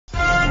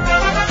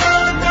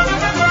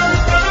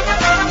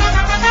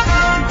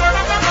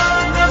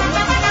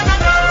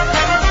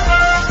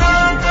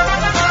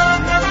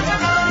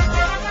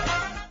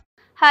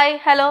Hi,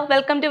 hello,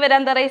 welcome to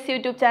Vedanta Race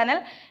YouTube channel.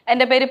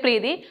 എൻ്റെ പേര്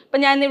പ്രീതി. അപ്പോൾ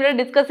ഞാൻ ഇവിടെ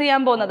ഡിസ്കസ്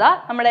ചെയ്യാൻ പോകുന്നത്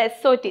നമ്മുടെ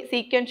SOT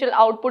Sequential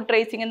Output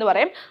Tracing എന്ന്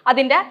പറയും.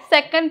 അതിന്റെ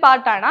സെക്കൻഡ്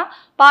പാർട്ടാണ്.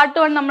 പാർട്ട്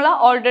 1 നമ്മൾ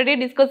ഓൾറെഡി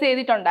ഡിസ്കസ്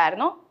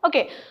ചെയ്തിട്ടുണ്ടായിരുന്നു.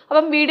 ഓക്കേ.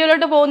 അപ്പം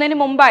വീഡിയോയിലോട്ട് പോകുന്നതിന്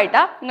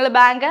മുമ്പായിട്ട് നിങ്ങൾ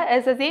ബാങ്ക്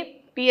SSC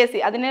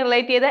PSC അതിനെ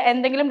റിലേറ്റ് ചെയ്ത്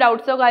എന്തെങ്കിലും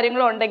ഡൗട്ട്സോ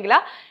കാര്യങ്ങളോ ഉണ്ടെങ്കിൽ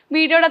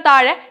വീഡിയോയുടെ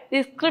താഴെ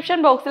ഡിസ്ക്രിപ്ഷൻ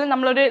ബോക്സിൽ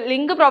നമ്മളൊരു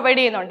ലിങ്ക് പ്രൊവൈഡ്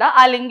ചെയ്യുന്നുണ്ട്.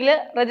 ആ ലിങ്കിൽ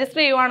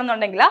രജിസ്റ്റർ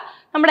ചെയ്യുവാണെന്നുണ്ടെങ്കിൽ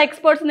നമ്മുടെ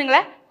എക്സ്പേർട്സ്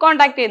നിങ്ങളെ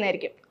കോൺടാക്ട്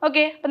ചെയ്യുന്നതായിരിക്കും.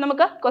 ഓക്കേ. അപ്പോൾ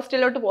നമുക്ക്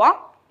ക്വസ്റ്റ്യനിലോട്ട് പോവാം.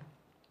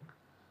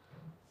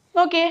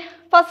 Okay,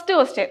 first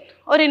question.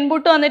 ഒരു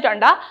ഇൻപുട്ട്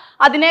തന്നിട്ടുണ്ട്.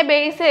 അതിനെ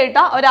ബേസ്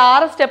ചെയ്തിട്ട് ഒരു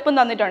 6 സ്റ്റെപ്പും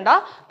തന്നിട്ടുണ്ട്.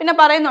 പിന്നെ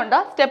പറയുന്നുണ്ട്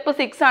സ്റ്റെപ്പ്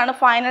 6 ആണ്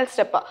ഫൈനൽ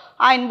സ്റ്റെപ്പ്.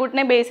 ആ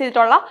ഇൻപുട്ടിനെ ബേസ്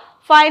ചെയ്തിട്ടുള്ള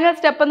ഫൈനൽ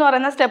സ്റ്റെപ്പ് എന്ന്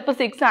പറയുന്ന സ്റ്റെപ്പ്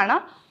 6 ആണ്.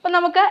 അപ്പോൾ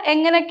നമുക്ക്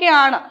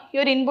എങ്ങനെയൊക്കെയാണ്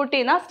ഈ ഒരു ഇൻപുട്ടിൽ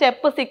നിന്ന്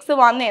സ്റ്റെപ്പ് 6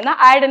 വന്നതെന്ന്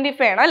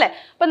ഐഡന്റിഫൈ ചെയ്യണം അല്ലേ?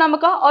 അപ്പോൾ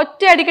നമുക്ക്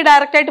ഒറ്റയടിക്ക്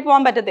ഡയറക്റ്റ് ആയിട്ട്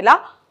പോകാൻ പറ്റത്തില്ല.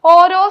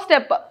 ഓരോ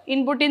സ്റ്റെപ്പ്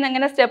ഇൻപുട്ടിൽ നിന്ന്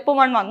എങ്ങനെ സ്റ്റെപ്പ്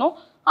 1 വന്നു,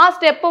 ആ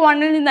സ്റ്റെപ്പ്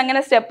 1ൽ നിന്ന്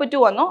എങ്ങനെ സ്റ്റെപ്പ് 2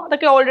 വന്നു,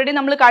 അതൊക്കെ ഓൾറെഡി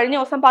നമ്മൾ കഴിഞ്ഞ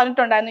ദിവസം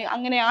പറഞ്ഞിട്ടുണ്ടായിരുന്നു.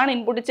 അങ്ങനെയാണ്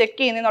ഇൻപുട്ട് ചെക്ക്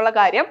ചെയ്യുന്നതെന്നുള്ള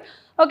കാര്യം.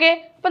 ഓക്കെ,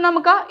 അപ്പം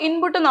നമുക്ക്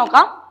ഇൻപുട്ട്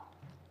നോക്കാം.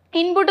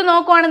 ഇൻപുട്ട്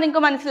നോക്കുവാണെങ്കിൽ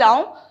നിങ്ങൾക്ക്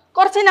മനസ്സിലാവും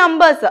കുറച്ച്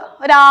നമ്പേഴ്സ്,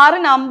 ഒരു 6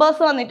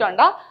 നമ്പേഴ്സ്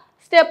വന്നിട്ടുണ്ട്.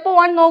 സ്റ്റെപ്പ്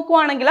 1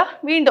 നോക്കുവാണെങ്കിൽ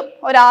വീണ്ടും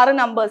ഒരു 6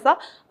 നമ്പേഴ്സ്.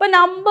 അപ്പോൾ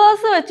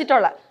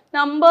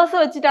നമ്പേഴ്സ്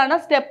വെച്ചിട്ടാണ്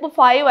സ്റ്റെപ്പ്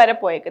 5 വരെ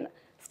പോയേക്കുന്നത്.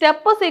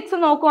 സ്റ്റെപ്പ് 6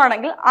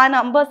 നോക്കുവാണെങ്കിൽ ആ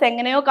നമ്പേഴ്സ്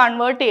എങ്ങനെയോ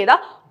കൺവേർട്ട് ചെയ്ത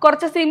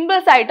കുറച്ച്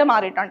സിമ്പിൾസ് ആയിട്ട്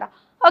മാറിയിട്ടുണ്ട്.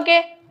 ഓക്കെ,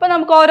 അപ്പോൾ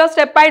നമുക്ക് ഓരോ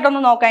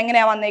സ്റ്റെപ്പായിട്ടൊന്ന് നോക്കാം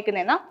എങ്ങനെയാണ്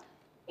വന്നേക്കുന്നതെന്ന്.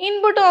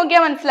 ഇൻപുട്ട്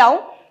നോക്കിയാൽ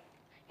മനസ്സിലാവും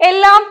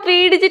എല്ലാം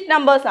 3 ഡിജിറ്റ്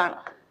നമ്പേഴ്സ് ആണ്.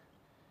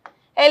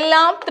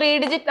 എല്ലാം 3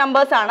 ഡിജിറ്റ്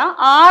നമ്പേഴ്സ് ആണ്.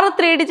 6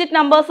 3 ഡിജിറ്റ്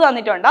നമ്പേഴ്സ്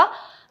തന്നിട്ടുണ്ട്.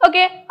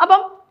 ഓക്കെ,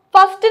 അപ്പം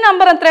ഫസ്റ്റ്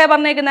നമ്പർ എത്രയാണ്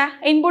പറഞ്ഞേക്കുന്നത്?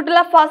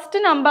 ഇൻപുട്ടിലെ ഫസ്റ്റ്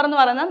നമ്പർ എന്ന്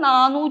പറയുന്നത്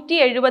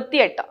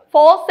 478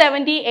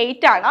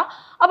 478 ആണ്.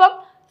 അപ്പം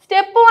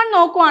സ്റ്റെപ്പ് 1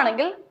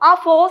 നോക്കുവാണെങ്കിൽ ആ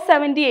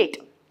 478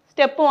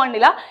 സ്റ്റെപ്പ്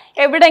 1ൽ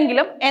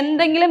എവിടെങ്കിലും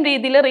എന്തെങ്കിലും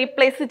രീതിയിൽ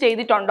റീപ്ലേസ്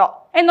ചെയ്തിട്ടുണ്ടോ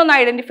എന്നൊന്ന്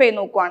ഐഡന്റിഫൈ ചെയ്ത്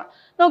നോക്കുവാണ്.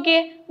 നോക്കിയേ,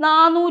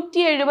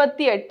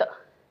 478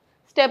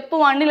 സ്റ്റെപ്പ്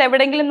 1ൽ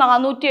എവിടെയെങ്കിലും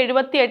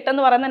 478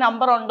 എന്ന് പറയുന്ന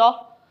നമ്പർ ഉണ്ടോ?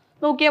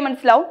 നോക്കിയാൽ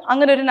മനസ്സിലാവും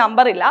അങ്ങനെ ഒരു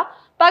നമ്പർ ഇല്ല.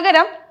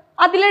 പകരം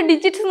അതിലെ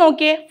ഡിജിറ്റ്സ്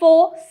നോക്കിയേ,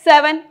 4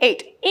 7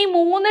 8. ഈ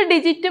 3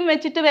 ഡിജിറ്റും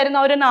വെച്ചിട്ട് വരുന്ന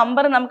ഒരു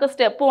നമ്പർ നമുക്ക്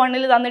സ്റ്റെപ്പ്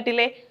 1ൽ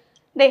തന്നിട്ടില്ലേ?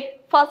 ദേ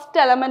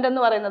ഫസ്റ്റ് എലമെന്റ്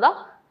എന്ന് പറയുന്നത്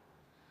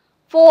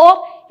 4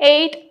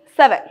 8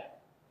 7.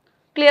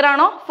 ക്ലിയർ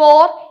ആണോ?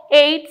 4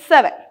 8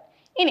 7.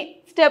 ഇനി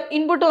സ്റ്റെപ്പ്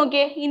ഇൻപുട്ട്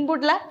നോക്കിയേ,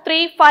 ഇൻപുട്ടിൽ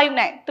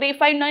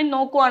 359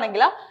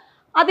 നോക്കുവാണെങ്കിൽ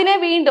അതിനെ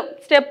വീണ്ടും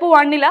സ്റ്റെപ്പ്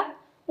 1ൽ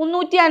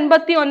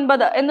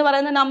 359 എന്ന്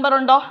പറയുന്ന നമ്പർ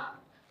ഉണ്ടോ?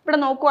 ഇവിടെ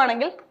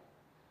നോക്കുവാണെങ്കിൽ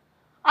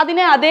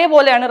അതിനെ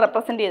അതേപോലെയാണ്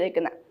റെപ്രസെന്റ്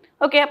ചെയ്തേക്കുന്നത്.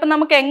 ഓക്കെ, അപ്പം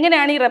നമുക്ക്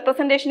എങ്ങനെയാണ് ഈ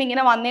റെപ്രസെൻറ്റേഷൻ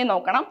ഇങ്ങനെ വന്നേ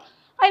നോക്കണം.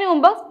 അതിന്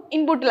മുമ്പ്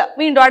ഇൻപുട്ടിൽ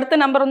വീണ്ടും അടുത്ത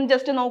നമ്പർ ഒന്ന്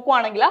ജസ്റ്റ്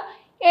നോക്കുവാണെങ്കിൽ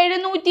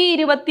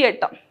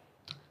 728.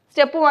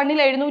 സ്റ്റെപ്പ് 1ൽ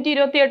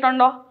 728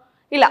 ഉണ്ടോ?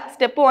 ഇല്ല.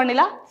 സ്റ്റെപ്പ് 1ൽ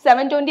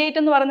 728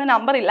 എന്ന് പറയുന്ന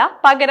നമ്പർ ഇല്ല.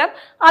 പകരം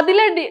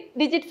അതിലെ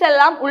ഡിജിറ്റ്സ്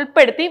എല്ലാം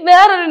ഉൾപ്പെടുത്തി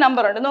വേറൊരു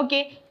നമ്പർ ഉണ്ട്.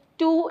 നോക്കി,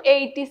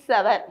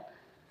 287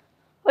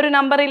 ഒരു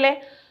നമ്പർ ഇല്ലേ?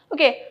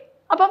 ഓക്കെ,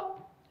 അപ്പം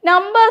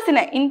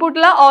നമ്പേഴ്സിനെ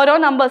ഇൻപുട്ടിലെ ഓരോ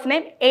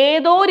നമ്പേഴ്സിനെയും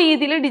ഏതോ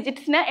രീതിയിൽ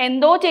ഡിജിറ്റ്സിന്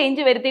എന്തോ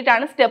ചേഞ്ച്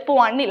വരുത്തിയിട്ടാണ് സ്റ്റെപ്പ്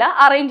 1ൽ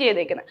അറേഞ്ച്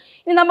ചെയ്തേക്കുന്നത്.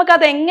 ഇനി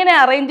നമുക്കത് എങ്ങനെ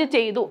അറേഞ്ച്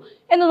ചെയ്തു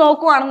എന്ന്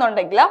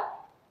നോക്കുവാണെന്നുണ്ടെങ്കിൽ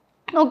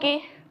നോക്കി,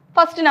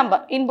 ഫസ്റ്റ് നമ്പർ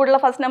ഇൻപുട്ടിലെ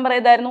ഫസ്റ്റ് നമ്പർ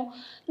ഏതായിരുന്നു?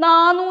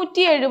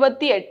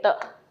 478.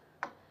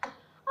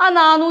 ആ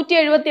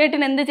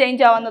 478 എന്ത്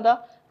ചേഞ്ച് ആവുന്നത്?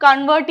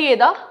 കൺവേർട്ട്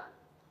ചെയ്ത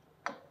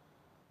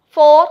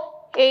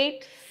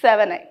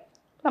 487 ആയി.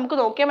 നമുക്ക്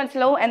നോക്കിയാൽ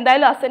മനസ്സിലാവും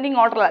എന്തായാലും അസെൻഡിങ്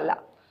ഓർഡറിലല്ല.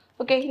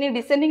 ഓക്കെ, ഇനി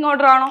ഡിസെൻഡിങ്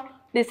ഓർഡർ ആണോ?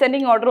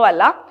 ഡിസെൻഡിങ് ഓർഡറും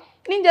അല്ല.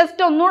 ഇനി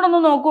ജസ്റ്റ് ഒന്നുകൂടെ ഒന്ന്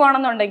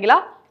നോക്കുവാണെന്നുണ്ടെങ്കിൽ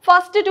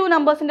ഫസ്റ്റ് 2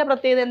 നമ്പേഴ്സിന്റെ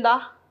പ്രത്യേകത എന്താ?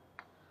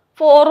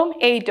 4ഉം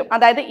 8ഉം,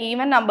 അതായത്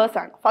ഈവൻ നമ്പേഴ്സ്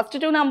ആണ്. ഫസ്റ്റ്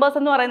 2 നമ്പേഴ്സ്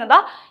എന്ന് പറയുന്നത്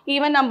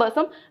ഈവൻ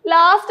നമ്പേഴ്സും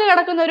ലാസ്റ്റ്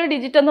കിടക്കുന്ന ഒരു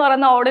ഡിജിറ്റ് എന്ന്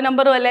പറയുന്ന ഓഡ്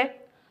നമ്പറും അല്ലേ?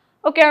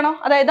 ഓക്കെ ആണോ?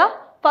 അതായത്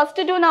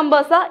ഫസ്റ്റ് 2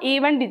 നമ്പേഴ്സ്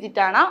ഈവൻ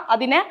ഡിജിറ്റ് ആണ്.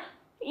 അതിനെ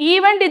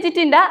ഈവൻ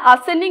ഡിജിറ്റിന്റെ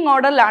അസെൻഡിങ്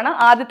ഓർഡറിലാണ്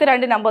ആദ്യത്തെ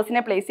 2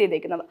 നമ്പേഴ്സിനെ പ്ലേസ്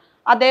ചെയ്തേക്കുന്നത്.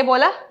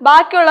 അതേപോലെ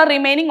ബാക്കിയുള്ള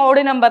റിമൈനിങ്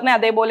ഓഡ് നമ്പറിനെ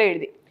അതേപോലെ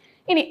എഴുതി.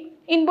 ഇനി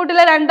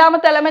ഇൻപുട്ടിലെ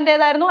രണ്ടാമത്തെ എലമെന്റ്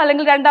ഏതായിരുന്നു,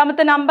 അല്ലെങ്കിൽ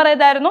രണ്ടാമത്തെ നമ്പർ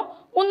ഏതായിരുന്നു?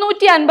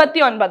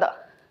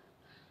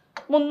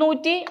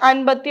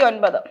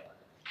 359.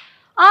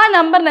 ആ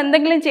നമ്പറിന്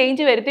എന്തെങ്കിലും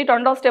ചേഞ്ച്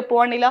വരുത്തിയിട്ടുണ്ടോ സ്റ്റെപ്പ്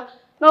 1ൽ?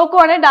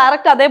 നോക്കുവാണെങ്കിൽ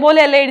ഡയറക്റ്റ്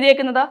അതേപോലെയല്ല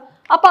എഴുതിയേക്കുന്നത്.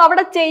 അപ്പൊ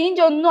അവിടെ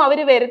ചേഞ്ച് ഒന്നും അവർ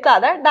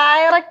വരുത്താതെ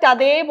ഡയറക്റ്റ്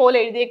അതേപോലെ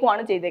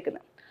എഴുതിയേക്കുവാണ്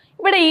ചെയ്തേക്കുന്നത്.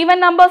 ഇവിടെ ഈവൻ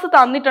നമ്പേഴ്സ്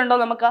തന്നിട്ടുണ്ടോ?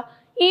 നമുക്ക്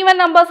ഈവൻ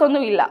നമ്പേഴ്സ്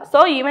ഒന്നും ഇല്ല. സോ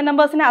ഈവൻ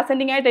നമ്പേഴ്സിനെ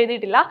അസെൻഡിങ് ആയിട്ട്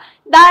എഴുതിയിട്ടില്ല.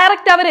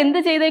 ഡയറക്റ്റ് അവർ എന്ത്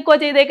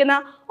ചെയ്തേക്കുന്ന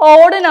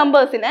ഓഡ്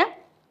നമ്പേഴ്സിനെ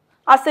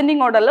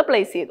അസെൻഡിങ് ഓർഡറിൽ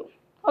പ്ലേസ് ചെയ്തു.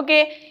 ഓക്കെ,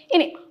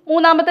 ഇനി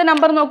മൂന്നാമത്തെ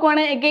നമ്പർ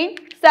നോക്കുവാണെങ്കിൽ അഗെയിൻ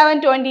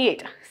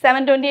 728.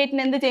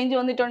 728 എന്ത് ചേഞ്ച്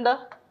വന്നിട്ടുണ്ട്?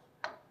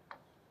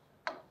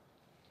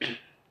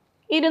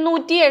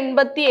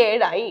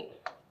 287 ആയി.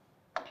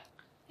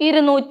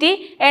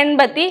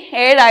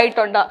 287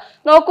 ആയിട്ടുണ്ട്.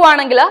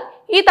 നോക്കുവാണെങ്കിൽ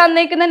ഈ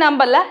തന്നേക്കുന്ന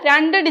നമ്പറിൽ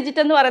 2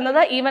 ഡിജിറ്റ് എന്ന്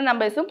പറയുന്നത് ഈവൻ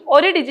നമ്പേഴ്സും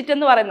 1 ഡിജിറ്റ്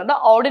എന്ന് പറയുന്നത്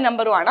ഓഡ്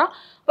നമ്പറുമാണ്.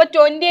 അപ്പോൾ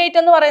 28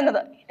 എന്ന്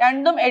പറയുന്നത്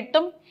 2ഉം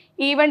 8ഉം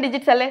ഈവൻ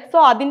ഡിജിറ്റ്സ് അല്ലേ? സോ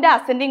അതിന്റെ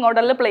അസെൻഡിങ്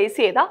ഓർഡറിൽ പ്ലേസ്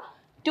ചെയ്ത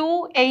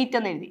 28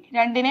 എന്ന് എഴുതി.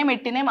 2നെയും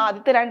 8നെയും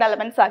ആദ്യത്തെ 2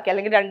 എലമെന്റ്സ് ആക്കി,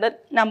 അല്ലെങ്കിൽ 2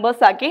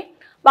 നമ്പേഴ്സ് ആക്കി.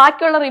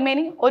 ബാക്കിയുള്ള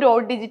റിമൈനിങ് ഒരു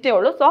ഓഡ് ഡിജിറ്റേ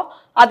ഉള്ളൂ. സോ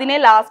അതിനെ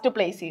ലാസ്റ്റ്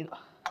പ്ലേസ് ചെയ്തു.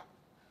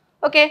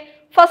 Okay,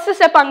 ഫസ്റ്റ്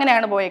സ്റ്റെപ്പ്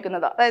അങ്ങനെയാണ്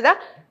പോയേക്കുന്നത്. അതായത്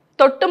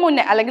തൊട്ട്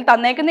മുന്നേ അല്ലെങ്കിൽ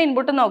തന്നേക്കുന്ന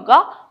ഇൻപുട്ട് നോക്കുക,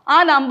 ആ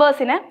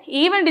നമ്പേഴ്സിന്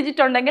ഈവൻ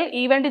ഡിജിറ്റ് ഉണ്ടെങ്കിൽ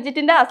ഈവൻ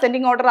ഡിജിറ്റിന്റെ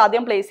അസെൻഡിങ് ഓർഡർ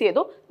ആദ്യം പ്ലേസ്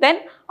ചെയ്തു. ദെൻ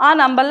ആ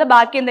നമ്പറിൽ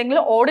ബാക്കി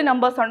എന്തെങ്കിലും ഓഡ്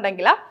നമ്പേഴ്സ്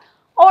ഉണ്ടെങ്കിൽ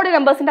ഓഡ്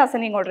നമ്പേഴ്സിന്റെ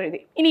അസെൻഡിങ് ഓർഡർ എഴുതി.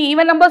 ഇനി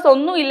ഈവൻ നമ്പേഴ്സ്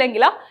ഒന്നും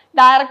ഇല്ലെങ്കിൽ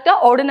ഡയറക്റ്റ്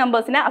ഓഡ്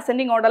നമ്പേഴ്സിനെ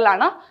അസെൻഡിങ്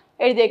ഓർഡറിലാണ്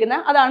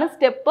എഴുതിയേക്കുന്നത്. അതാണ്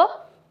സ്റ്റെപ്പ്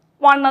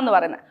 1 എന്ന്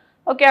പറയുന്നത്.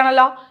 ഓക്കെ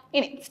ആണല്ലോ.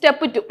 ഇനി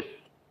സ്റ്റെപ്പ് 2.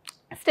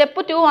 സ്റ്റെപ്പ്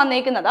 2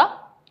 വന്നേക്കുന്നത്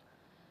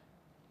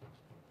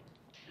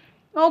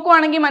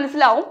നോക്കുവാണെങ്കിൽ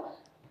മനസ്സിലാവും.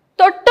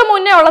 തൊട്ട്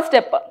മുന്നേ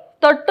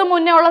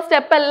ഉള്ള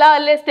സ്റ്റെപ്പ് എല്ലാം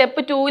അല്ലേ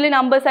സ്റ്റെപ്പ് 2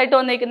 നമ്പേഴ്സ് ആയിട്ട്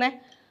വന്നേക്കുന്നത്.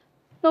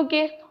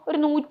 നോക്കിയേ, ഒരു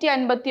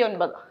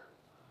 159,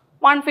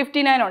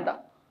 159 ഉണ്ട്,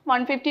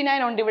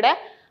 159 ഉണ്ട് ഇവിടെ.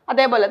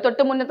 അതേപോലെ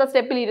തൊട്ട് മുന്നത്തെ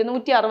സ്റ്റെപ്പിൽ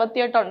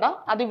 268 ഉണ്ട്,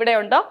 അതിവിടെ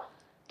ഉണ്ട്.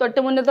 തൊട്ട്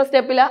മുന്നത്തെ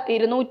സ്റ്റെപ്പിൽ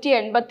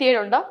 287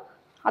 ഉണ്ട്,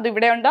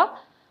 അതിവിടെ ഉണ്ട്.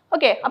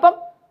 ഓക്കെ, അപ്പം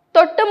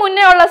തൊട്ട്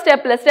മുന്നേ ഉള്ള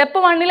സ്റ്റെപ്പിൽ സ്റ്റെപ്പ്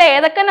 1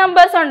 ഏതൊക്കെ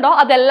നമ്പേഴ്സ് ഉണ്ടോ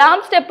അതെല്ലാം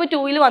സ്റ്റെപ്പ്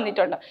 2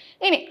 വന്നിട്ടുണ്ട്.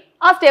 ഇനി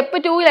ആ സ്റ്റെപ്പ്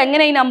 2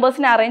 എങ്ങനെ ഈ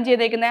നമ്പേഴ്സിനെ അറേഞ്ച്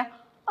ചെയ്തേക്കുന്നത്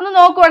ഒന്ന്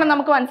നോക്കുവാണെങ്കിൽ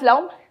നമുക്ക്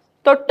മനസ്സിലാവും.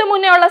 തൊട്ട്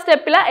മുന്നേ ഉള്ള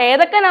സ്റ്റെപ്പിൽ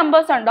ഏതൊക്കെ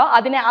നമ്പേഴ്സ് ഉണ്ടോ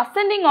അതിനെ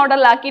അസെൻഡിങ്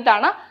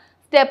ഓർഡറിലാക്കിയിട്ടാണ്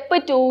സ്റ്റെപ്പ്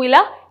 2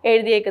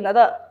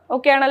 എഴുതിയേക്കുന്നത്.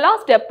 ഓക്കെ ആണല്ലോ.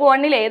 സ്റ്റെപ്പ്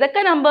 1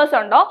 ഏതൊക്കെ നമ്പേഴ്സ്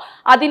ഉണ്ടോ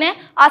അതിനെ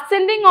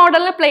അസെൻഡിങ്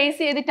ഓർഡറിൽ പ്ലേസ്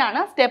ചെയ്തിട്ടാണ്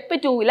സ്റ്റെപ്പ്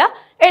 2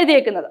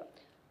 എഴുതിയേക്കുന്നത്.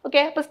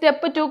 ഓക്കെ, അപ്പൊ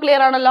സ്റ്റെപ്പ് 2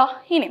 ക്ലിയർ ആണല്ലോ.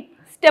 ഇനി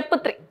സ്റ്റെപ്പ്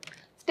 3.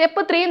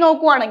 സ്റ്റെപ്പ് 3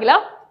 നോക്കുവാണെങ്കിൽ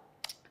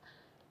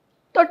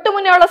തൊട്ട്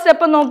മുന്നേ ഉള്ള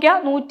സ്റ്റെപ്പ് നോക്കിയാൽ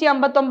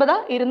 159,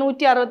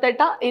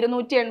 268,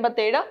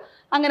 287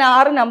 അങ്ങനെ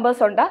 6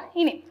 നമ്പേഴ്സ് ഉണ്ട്.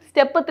 ഇനി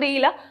സ്റ്റെപ്പ്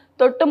 3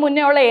 തൊട്ട്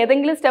മുന്നേ ഉള്ള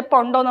ഏതെങ്കിലും സ്റ്റെപ്പ്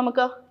ഉണ്ടോ?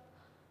 നമുക്ക്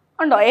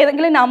ഉണ്ടോ?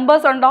 ഏതെങ്കിലും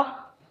നമ്പേഴ്സ് ഉണ്ടോ?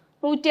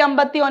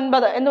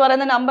 159 എന്ന്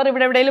പറയുന്ന നമ്പർ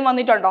ഇവിടെ എവിടെയെങ്കിലും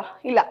വന്നിട്ടുണ്ടോ?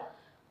 ഇല്ല.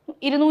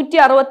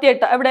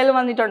 268 എവിടെയെങ്കിലും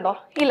വന്നിട്ടുണ്ടോ?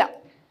 ഇല്ല.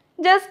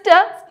 ജസ്റ്റ്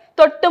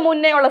തൊട്ട്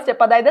മുന്നേ ഉള്ള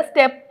സ്റ്റെപ്പ്, അതായത്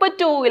സ്റ്റെപ്പ്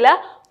 2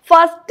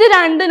 ഫസ്റ്റ്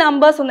 2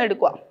 നമ്പേഴ്സ് ഒന്ന്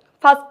എടുക്കുക.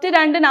 ഫസ്റ്റ്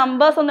 2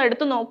 നമ്പേഴ്സ് ഒന്ന്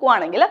എടുത്ത്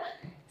നോക്കുവാണെങ്കിൽ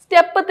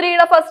സ്റ്റെപ്പ്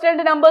 3 ഫസ്റ്റ്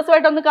 2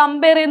 നമ്പേഴ്സുമായിട്ട് ഒന്ന്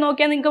കമ്പയർ ചെയ്ത്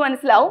നോക്കിയാൽ നിങ്ങൾക്ക്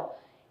മനസ്സിലാവും.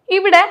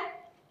 ഇവിടെ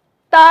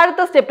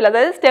താഴത്തെ സ്റ്റെപ്പിൽ,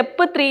 അതായത്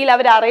സ്റ്റെപ്പ് 3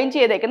 അവർ അറേഞ്ച്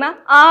ചെയ്തേക്കുന്ന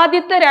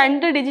ആദ്യത്തെ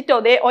 2 ഡിജിറ്റ്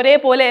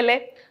ഒരേപോലെ അല്ലേ?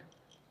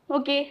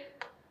 നോക്കി,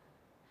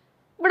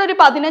 ഇവിടെ ഒരു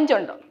 15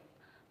 ഉണ്ട്.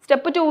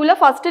 സ്റ്റെപ്പ് 2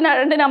 ഫസ്റ്റ്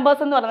 2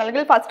 നമ്പേഴ്സ് എന്ന് പറഞ്ഞാൽ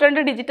അല്ലെങ്കിൽ ഫസ്റ്റ്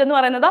 2 ഡിജിറ്റ് എന്ന്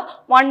പറയുന്നത്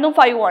 1 ഉം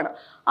 5 ആണ്.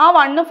 ആ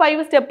 1 ഉം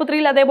 5 സ്റ്റെപ്പ്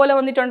 3 അതേപോലെ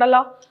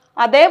വന്നിട്ടുണ്ടല്ലോ.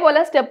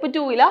 അതേപോലെ സ്റ്റെപ്പ്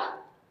 2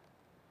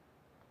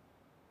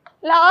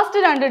 ലാസ്റ്റ്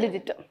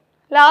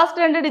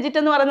 2 ഡിജിറ്റ്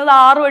എന്ന് പറയുന്നത്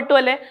 6 8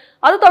 അല്ലേ?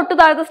 അത് തൊട്ട്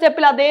താഴത്തെ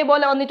സ്റ്റെപ്പിൽ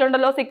അതേപോലെ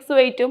വന്നിട്ടുണ്ടല്ലോ, 6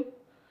 8.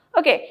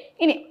 ഓക്കെ,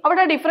 ഇനി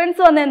അവിടെ ഡിഫറൻസ്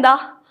വന്ന എന്താ?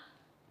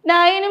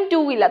 9 ഉം 2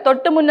 ഇല്ല.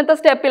 തൊട്ട് മുന്നത്തെ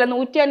സ്റ്റെപ്പിൽ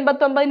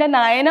 189ന്റെ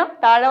 9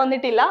 താഴെ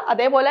വന്നിട്ടില്ല.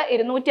 അതേപോലെ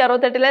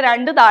 268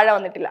 2 താഴെ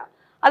വന്നിട്ടില്ല.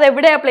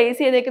 അതെവിടെയാ പ്ലേസ്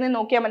ചെയ്തേക്കുന്നത്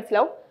നോക്കിയാൽ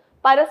മനസ്സിലാവും.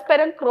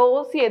 പരസ്പരം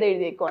ക്രോസ് ചെയ്ത്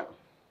എഴുതിയേക്കുവാണ്.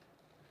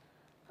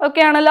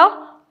 ഓക്കെ ആണല്ലോ.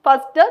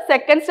 ഫസ്റ്റ്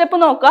സെക്കൻഡ് സ്റ്റെപ്പ്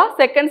നോക്കുക.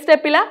 സെക്കൻഡ്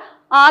സ്റ്റെപ്പിൽ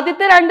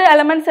ആദ്യത്തെ 2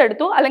 എലമെന്റ്സ്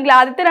എടുത്തു, അല്ലെങ്കിൽ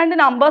ആദ്യത്തെ 2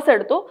 നമ്പേഴ്സ്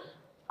എടുത്തു.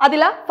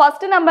 അതിൽ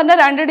ഫസ്റ്റ് നമ്പറിന്റെ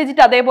 2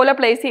 ഡിജിറ്റ് അതേപോലെ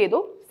പ്ലേസ് ചെയ്തു.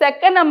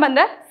 സെക്കൻഡ്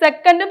നമ്പറിന്റെ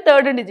സെക്കൻഡും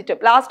തേർഡും ഡിജിറ്റും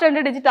ലാസ്റ്റ്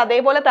 2 ഡിജിറ്റ്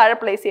അതേപോലെ താഴെ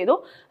പ്ലേസ് ചെയ്തു.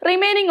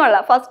 റിമൈനിങ് ഉള്ള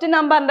ഫസ്റ്റ്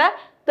നമ്പറിന്റെ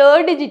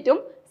തേർഡ് ഡിജിറ്റും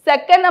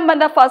സെക്കൻഡ്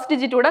നമ്പറിന്റെ ഫസ്റ്റ്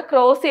ഡിജിറ്റും കൂടെ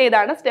ക്രോസ്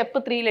ചെയ്താണ് സ്റ്റെപ്പ്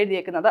 3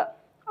 എഴുതിയേക്കുന്നത്.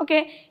 ഓക്കെ,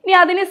 ഇനി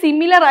അതിന്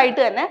സിമിലർ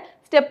ആയിട്ട് തന്നെ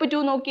സ്റ്റെപ്പ്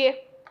 2 നോക്കിയേ.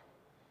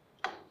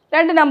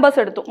 2 നമ്പേഴ്സ്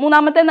എടുത്തു.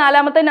 മൂന്നാമത്തെ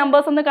 4ാമത്തെ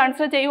നമ്പേഴ്സ് ഒന്ന്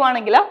കൺസിഡർ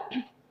ചെയ്യുവാണെങ്കിൽ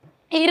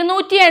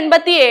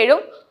 287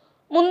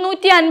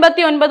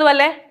 359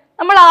 അല്ലേ?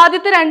 നമ്മൾ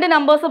ആദ്യത്തെ 2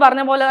 നമ്പേഴ്സ്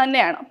പറഞ്ഞ പോലെ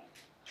തന്നെയാണ്.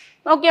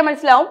 നോക്കിയാൽ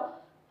മനസ്സിലാവും.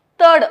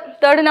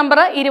 തേർഡ് നമ്പർ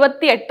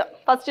 28,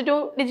 ഫസ്റ്റ് 2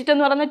 ഡിജിറ്റ്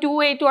എന്ന് പറയുന്നത് 2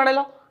 8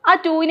 ആണല്ലോ. ആ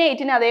 2നെ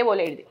 8നെ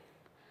അതേപോലെ എഴുതി.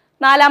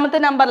 4ാമത്തെ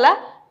നമ്പറിൽ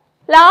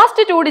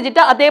ലാസ്റ്റ് 2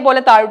 ഡിജിറ്റ്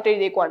അതേപോലെ താഴോട്ട്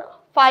എഴുതിയേക്കുവാണ്.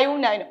 5 ഉം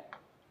 9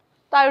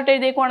 താഴോട്ട്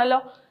എഴുതിയേക്കുവാണല്ലോ.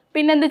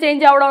 പിന്നെന്ത്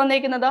ചേഞ്ച് അവിടെ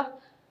വന്നേക്കുന്നത്?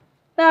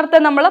 നേരത്തെ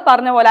നമ്മൾ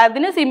പറഞ്ഞ പോലെ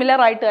അതിന്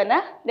സിമിലർ ആയിട്ട്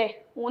തന്നെ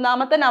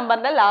മൂന്നാമത്തെ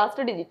നമ്പറിന്റെ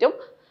ലാസ്റ്റ്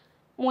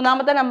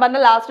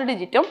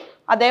ഡിജിറ്റും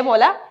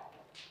അതേപോലെ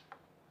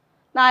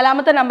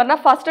 4ാമത്തെ നമ്പറിന്റെ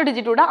ഫസ്റ്റ്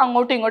ഡിജിറ്റ് കൂടെ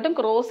അങ്ങോട്ടും ഇങ്ങോട്ടും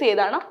ക്രോസ്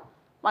ചെയ്താണ്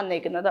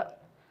വന്നേക്കുന്നത്.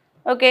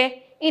 ഓക്കെ,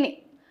 ഇനി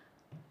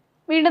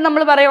വീണ്ടും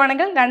നമ്മൾ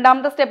പറയുവാണെങ്കിൽ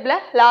 2ാമത്തെ സ്റ്റെപ്പിൽ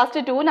ലാസ്റ്റ്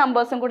 2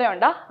 നമ്പേഴ്സും കൂടെ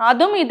ഉണ്ട്.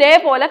 അതും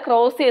ഇതേപോലെ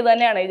ക്രോസ് ചെയ്ത്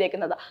തന്നെയാണ്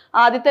എഴുതിയേക്കുന്നത്.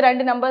 ആദ്യത്തെ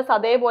 2 നമ്പേഴ്സ്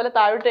അതേപോലെ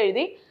താഴോട്ട്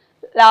എഴുതി.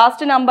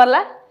 ലാസ്റ്റ്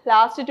നമ്പറിലെ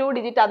ലാസ്റ്റ് 2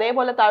 ഡിജിറ്റ്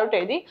അതേപോലെ താഴോട്ട്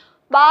എഴുതി.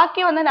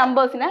 ബാക്കി വന്ന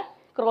നമ്പേഴ്സിനെ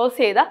ക്രോസ്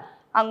ചെയ്ത്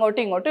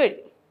അങ്ങോട്ടും ഇങ്ങോട്ടും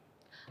എഴുതി.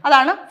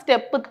 അതാണ്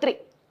സ്റ്റെപ്പ് 3.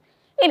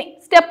 ഇനി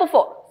സ്റ്റെപ്പ്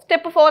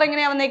 4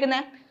 എങ്ങനെയാണ്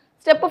വന്നേക്കുന്നത്?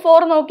 സ്റ്റെപ്പ്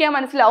 4 നോക്കിയാൽ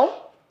മനസ്സിലാവും.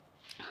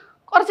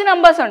 കുറച്ച്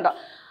നമ്പേഴ്സ് ഉണ്ട്.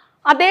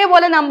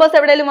 അതേപോലെ നമ്പേഴ്സ്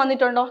എവിടെയെങ്കിലും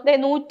വന്നിട്ടുണ്ടോ?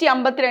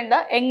 152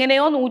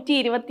 എങ്ങനെയോ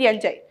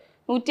 125 ആയി.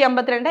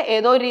 152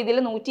 ഏതോ ഒരു രീതിയിൽ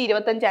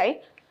 125 ആയി.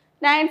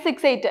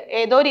 968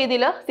 ഏതോ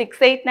രീതിയിൽ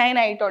 689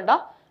 ആയിട്ടുണ്ട്.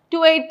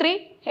 283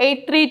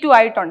 832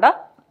 ആയിട്ടുണ്ട്.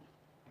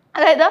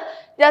 അതായത്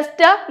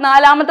ജസ്റ്റ്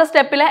 4ാമത്തെ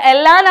സ്റ്റെപ്പിലെ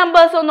എല്ലാ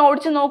നമ്പേഴ്സും ഒന്ന്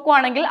ഓടിച്ച്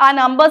നോക്കുവാണെങ്കിൽ ആ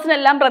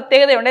നമ്പേഴ്സിനെല്ലാം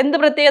പ്രത്യേകതയുണ്ട്. എന്ത്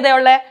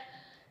പ്രത്യേകതയുള്ളത്?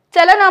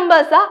 ചില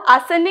നമ്പേഴ്സ്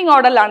അസെൻഡിങ്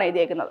ഓർഡറിലാണ്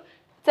എഴുതിയേക്കുന്നത്.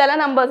 ചില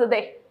നമ്പേഴ്സ്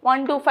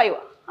 1 to 5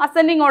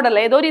 അസെൻഡിങ് ഓർഡറിൽ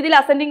ഏതോ രീതിയിൽ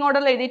അസെൻഡിങ്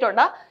ഓർഡറിൽ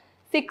എഴുതിയിട്ടുണ്ട്.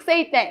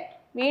 689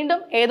 വീണ്ടും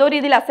ഏതോ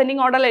രീതിയിൽ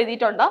അസെൻഡിങ് ഓർഡറിൽ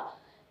എഴുതിയിട്ടുണ്ട്.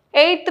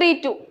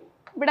 832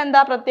 ഇവിടെ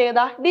എന്താ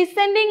പ്രത്യേകത?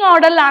 ഡിസെൻഡിങ്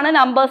ഓർഡറിലാണ്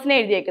നമ്പേഴ്സിനെ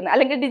എഴുതിയേക്കുന്നത്,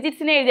 അല്ലെങ്കിൽ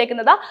ഡിജിറ്റ്സിനെ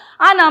എഴുതിയേക്കുന്നത്.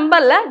 ആ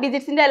നമ്പറിൽ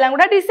ഡിജിറ്റ്സിന്റെ എല്ലാം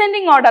കൂടെ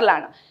ഡിസെൻഡിങ്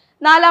ഓർഡറിലാണ്.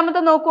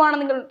 4ാമത്തെ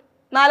നോക്കുവാണെങ്കിൽ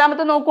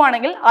നാലാമത്തെ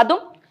നോക്കുവാണെങ്കിൽ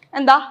അതും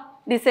എന്താ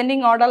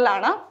ഡിസെൻഡിങ്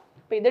ഓർഡറിലാണ്.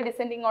 അപ്പോൾ ഇത്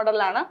ഡിസെൻഡിങ്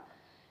ഓർഡറിലാണ്.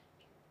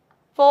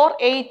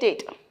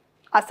 488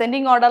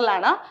 അസെൻഡിങ്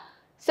ഓർഡറിലാണ്.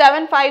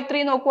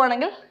 753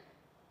 നോക്കുവാണെങ്കിൽ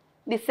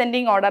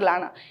ഡിസെൻഡിങ്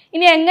ഓർഡറിലാണ്.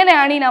 ഇനി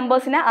എങ്ങനെയാണ് ഈ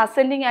നമ്പേഴ്സിനെ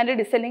അസെൻഡിങ് ആൻഡ്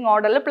ഡിസെൻഡിങ്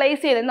ഓർഡറിൽ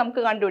പ്ലേസ് ചെയ്തതെന്ന്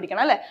നമുക്ക്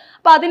കണ്ടുപിടിക്കണം അല്ലേ.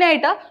 അപ്പോൾ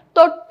അതിനായിട്ട്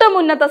തൊട്ട്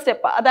മുന്നത്തെ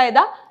സ്റ്റെപ്പ്,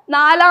 അതായത്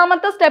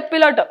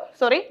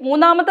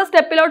മൂന്നാമത്തെ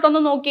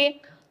സ്റ്റെപ്പിലോട്ടൊന്ന്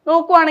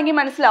നോക്കുവാണെങ്കിൽ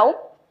മനസ്സിലാവും.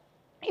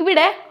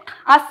 ഇവിടെ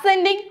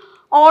അസെൻഡിങ്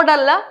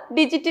ഓർഡറിൽ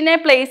ഡിജിറ്റിനെ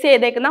പ്ലേസ്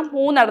ചെയ്തേക്കുന്ന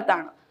 3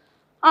 ഇടത്താണ്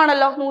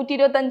ആണല്ലോ.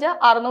 125,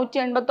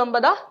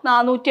 689,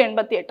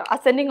 488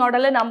 അസെൻഡിങ്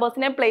ഓർഡറിൽ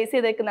നമ്പേഴ്സിനെ പ്ലേസ്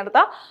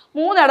ചെയ്തേക്കുന്നിടത്ത്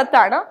 3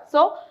 ഇടത്താണ്.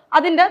 സോ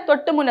അതിൻ്റെ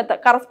തൊട്ട് മുന്നത്ത്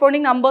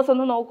കറസ്പോണ്ടിങ് നമ്പേഴ്സ്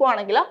ഒന്ന്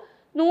നോക്കുവാണെങ്കിൽ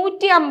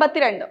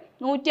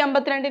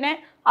 152നെ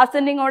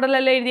അസെൻഡിങ്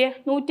ഓർഡറിലല്ലേ എഴുതിയേ.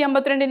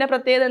 152ൻ്റെ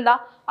പ്രത്യേകത എന്താ?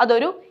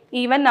 അതൊരു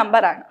ഈവൻ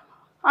നമ്പറാണ്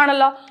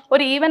ആണല്ലോ,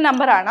 ഒരു ഈവൻ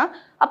നമ്പറാണ്.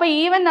 അപ്പോൾ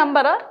ഈവൻ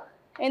നമ്പർ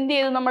എന്ത്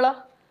ചെയ്തു? നമ്മൾ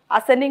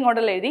അസെൻഡിങ്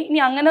ഓർഡറിൽ എഴുതി. ഇനി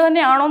അങ്ങനെ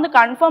തന്നെയാണോ എന്ന്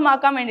കൺഫേം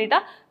ആക്കാൻ വേണ്ടിയിട്ട്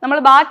നമ്മൾ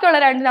ബാക്കിയുള്ള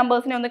 2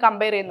 നമ്പേഴ്സിനെ ഒന്ന്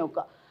കമ്പയർ ചെയ്ത്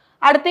നോക്കുക.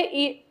 അടുത്ത്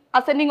ഈ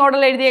അസെൻഡിങ്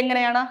ഓർഡറിൽ എഴുതി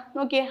എങ്ങനെയാണ്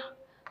നോക്കിയേ.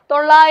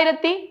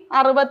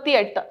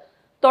 968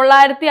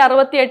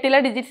 968ലെ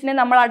ഡിജിറ്റ്സിനെ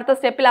നമ്മൾ അടുത്ത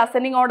സ്റ്റെപ്പിൽ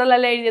അസെൻഡിങ്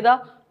ഓർഡറിലല്ല എഴുതിയത്.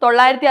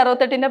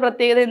 968ൻ്റെ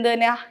പ്രത്യേകത എന്ത്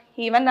തന്നെയാണ്?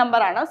 ഈവൻ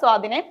നമ്പറാണ്. സോ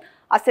അതിനെ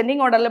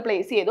അസെൻഡിങ് ഓർഡറിൽ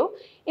പ്ലേസ് ചെയ്തു.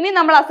 ഇനി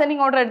നമ്മൾ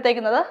അസെൻഡിങ് ഓർഡർ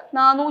എടുത്തേക്കുന്നത്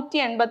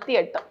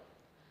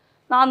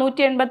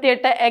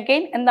 488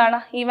 അഗെയിൻ എന്താണ്?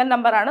 ഈവൻ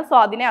നമ്പറാണ്. സോ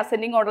അതിനെ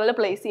അസെൻഡിങ് ഓർഡറിൽ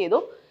പ്ലേസ് ചെയ്തു.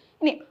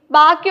 ഇനി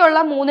ബാക്കിയുള്ള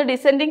 3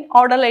 ഡിസെൻഡിങ്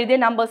ഓർഡറിൽ എഴുതിയ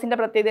നമ്പേഴ്സിൻ്റെ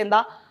പ്രത്യേകത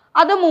എന്താ?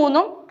 അത്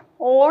 3ഉം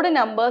ഓഡ്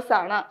നമ്പേഴ്സ്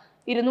ആണ്.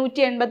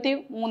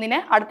 283നെ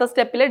അടുത്ത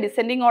സ്റ്റെപ്പിൽ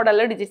ഡിസെൻഡിങ്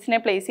ഓർഡറിൽ ഡിജിറ്റ്സിനെ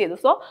പ്ലേസ് ചെയ്തു.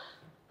 സോ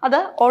അത്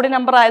ഓഡ്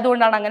നമ്പർ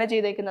ആയതുകൊണ്ടാണ് അങ്ങനെ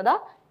ചെയ്തേക്കുന്നത്.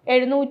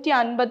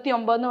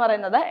 759 എന്ന്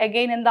പറയുന്നത്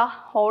അഗെയിൻ എന്താ?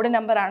 ഓഡ്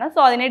നമ്പറാണ്. സോ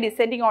അതിനെ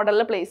ഡിസെൻഡിങ്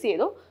ഓർഡറിൽ പ്ലേസ്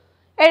ചെയ്തു.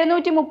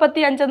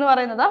 735 എന്ന്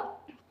പറയുന്നത്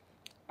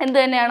എന്ത്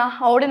തന്നെയാണ്?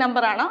 ഓഡ്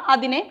നമ്പറാണ്.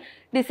 അതിനെ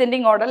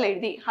ഡിസെൻഡിങ് ഓർഡറിൽ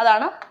എഴുതി.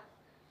 അതാണ്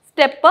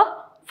സ്റ്റെപ്പ്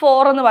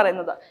 4 എന്ന്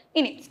പറയുന്നത്.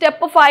 ഇനി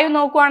സ്റ്റെപ്പ് 5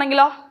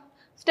 നോക്കുവാണെങ്കിലോ,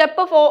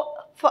 സ്റ്റെപ്പ്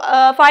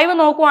 5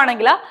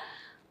 നോക്കുവാണെങ്കിൽ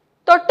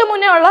തൊട്ട്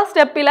മുന്നേ ഉള്ള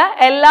സ്റ്റെപ്പിൽ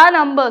എല്ലാ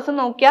നമ്പേഴ്സും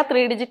നോക്കിയാൽ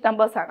 3 ഡിജിറ്റ്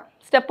നമ്പേഴ്സാണ്.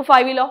 സ്റ്റെപ്പ്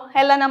 5ലോ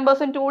എല്ലാ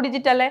നമ്പേഴ്സും 2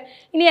 ഡിജിറ്റ് അല്ലേ.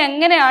 ഇനി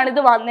എങ്ങനെയാണ്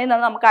ഇത് വന്നതെന്ന്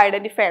നമുക്ക്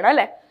ഐഡൻറ്റിഫൈ ചെയ്യണം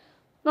അല്ലേ.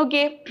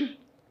 നോക്കിയേ,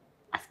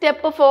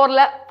 സ്റ്റെപ്പ് 4ൽ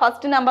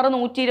ഫസ്റ്റ് നമ്പർ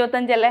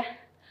 125 അല്ലേ.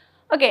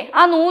 ഓക്കെ,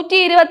 ആ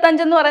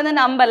 125 എന്ന് പറയുന്ന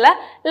നമ്പറിൽ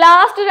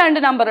ലാസ്റ്റ്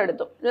 2 നമ്പർ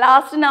എടുത്തു.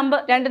 ലാസ്റ്റ്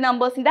 2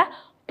 നമ്പേഴ്സിൻ്റെ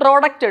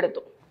പ്രോഡക്റ്റ്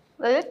എടുത്തു.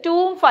 അതായത്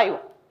 2ഉം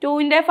 5ഉം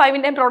 2ൻ്റെയും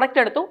 5ൻ്റെയും പ്രോഡക്റ്റ്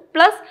എടുത്തു.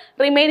 പ്ലസ്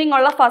റിമൈനിങ്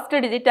ഉള്ള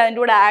ഫസ്റ്റ് ഡിജിറ്റ്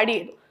അതിൻ്റെ കൂടെ ആഡ്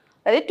ചെയ്തു.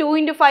 അതായത് 2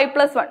 × 5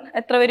 + 1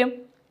 എത്ര വരും?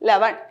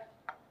 11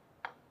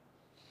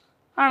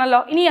 ആണല്ലോ.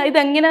 ഇനി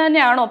ഇതെങ്ങനെ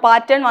തന്നെയാണോ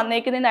പാറ്റേൺ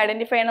വന്നേക്കുന്നതെന്ന്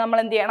ഐഡൻറ്റിഫൈ ചെയ്യണം. നമ്മൾ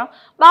എന്ത് ചെയ്യണം?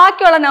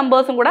 ബാക്കിയുള്ള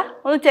നമ്പേഴ്സും കൂടെ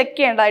ഒന്ന് ചെക്ക്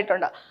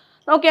ചെയ്യേണ്ടതായിട്ടുണ്ട്.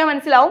 നോക്കിയാൽ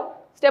മനസ്സിലാവും.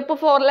 സ്റ്റെപ്പ്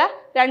 4ൽ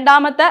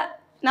രണ്ടാമത്തെ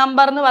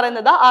നമ്പർ എന്ന്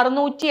പറയുന്നത്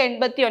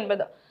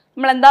 689.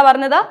 നമ്മൾ എന്താ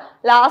പറഞ്ഞത്?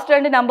 ലാസ്റ്റ്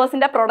 2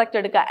 നമ്പേഴ്സിൻ്റെ പ്രോഡക്റ്റ്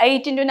എടുക്കുക.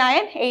 8 ×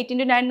 9 8 ×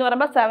 9 എന്ന്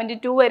പറയുമ്പോൾ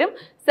 72 വരും.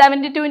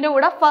 72ൻ്റെ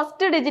കൂടെ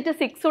ഫസ്റ്റ് ഡിജിറ്റ്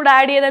 6 കൂടെ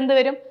ആഡ് ചെയ്ത് എന്ത്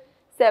വരും?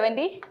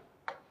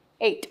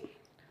 78.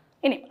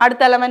 ഇനി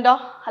അടുത്ത എലമെൻറ്റോ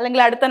അല്ലെങ്കിൽ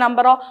അടുത്ത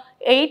നമ്പറോ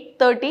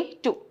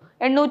 832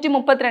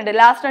 832.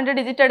 ലാസ്റ്റ് 2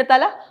 ഡിജിറ്റ്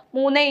എടുത്താൽ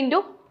 3 ×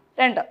 2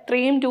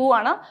 3ഉം 2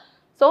 ആണ്.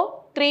 സോ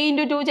 3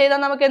 × 2 ചെയ്താൽ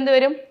നമുക്ക് എന്ത്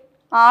വരും?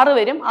 6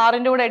 വരും.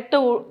 6ൻ്റെ കൂടെ 8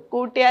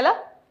 കൂട്ടിയാൽ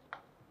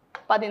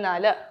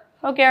 14.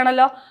 ഓക്കെ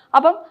ആണല്ലോ.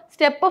 അപ്പം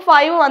സ്റ്റെപ്പ്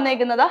 5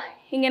 വന്നേക്കുന്നത്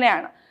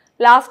ഇങ്ങനെയാണ്.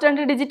 ലാസ്റ്റ്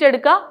 2 ഡിജിറ്റ്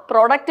എടുക്കുക,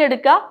 പ്രോഡക്റ്റ്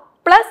എടുക്കുക,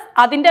 പ്ലസ്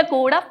അതിൻ്റെ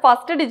കൂടെ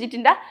ഫസ്റ്റ്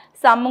ഡിജിറ്റിൻ്റെ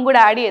സമ്മും കൂടെ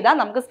ആഡ് ചെയ്താൽ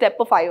നമുക്ക്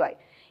സ്റ്റെപ്പ് 5 ആയി.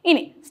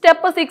 ഇനി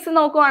സ്റ്റെപ്പ് 6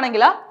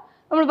 നോക്കുവാണെങ്കിൽ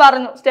നമ്മൾ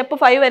പറഞ്ഞു സ്റ്റെപ്പ്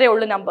 5 വരെ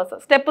ഉള്ളു നമ്പേഴ്സ്.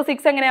 സ്റ്റെപ്പ്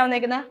 6 എങ്ങനെയാണ്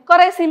വന്നേക്കുന്നത്?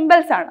 കുറേ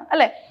സിമ്പിൾസ് ആണ്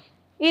അല്ലേ.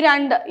 ഈ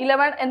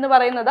 11 എന്ന്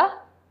പറയുന്നത്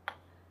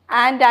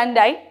ആൻഡ്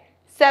ആയി,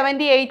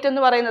 78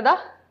 എന്ന് പറയുന്നത്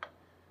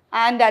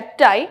ആൻഡ്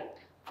അറ്റായി,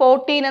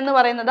 14 എന്ന്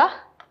പറയുന്നത്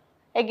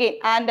അഗെയിൻ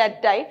ആൻഡ്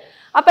അറ്റായി.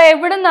 അപ്പോൾ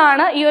എവിടെ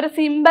നിന്നാണ് ഈ ഒരു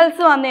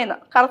സിമ്പിൾസ് വന്നതെന്ന്,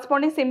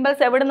 കറസ്പോണ്ടിങ്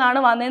സിമ്പിൾസ് എവിടെ നിന്നാണ്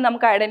വന്നതെന്ന്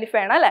നമുക്ക് ഐഡൻറ്റിഫൈ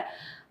ചെയ്യണം അല്ലേ.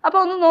 അപ്പോൾ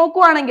ഒന്ന്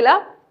നോക്കുവാണെങ്കിൽ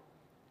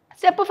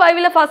സ്റ്റെപ്പ്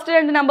 5ലെ ഫസ്റ്റ്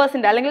 2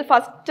 നമ്പേഴ്സിൻ്റെ അല്ലെങ്കിൽ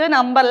ഫസ്റ്റ്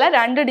നമ്പറിലെ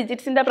 2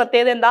 ഡിജിറ്റ്സിൻ്റെ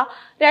പ്രത്യേകത എന്താ?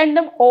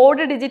 രണ്ടും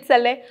ഓഡ് ഡിജിറ്റ്സ്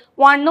അല്ലേ.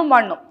 1ഉം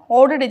 1ഉം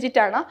ഓഡ് ഡിജിറ്റ്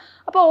ആണ്.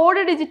 അപ്പോൾ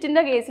ഓഡ്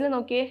ഡിജിറ്റിൻ്റെ കേസിൽ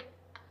നോക്കിയേ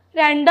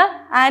 2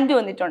 ആൻഡ്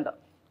വന്നിട്ടുണ്ട്.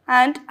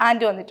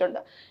 ആൻഡ് വന്നിട്ടുണ്ട്.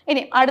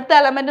 ഇനി അടുത്ത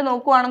എലമെൻറ്റ്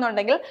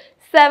നോക്കുകയാണെന്നുണ്ടെങ്കിൽ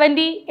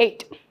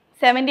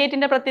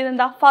 78ൻ്റെ പ്രത്യേകത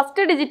എന്താ?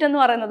 ഫസ്റ്റ് ഡിജിറ്റ് എന്ന്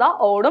പറയുന്നത്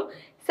ഓടും,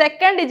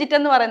 സെക്കൻഡ് ഡിജിറ്റ്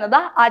എന്ന് പറയുന്നത്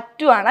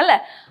അറ്റും ആണ് അല്ലേ.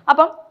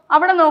 അപ്പം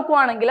അവിടെ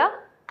നോക്കുവാണെങ്കിൽ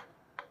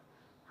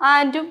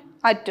ആൻഡും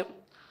അറ്റും.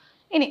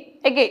 ഇനി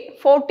എഗെയിൻ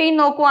 14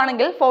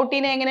 നോക്കുവാണെങ്കിൽ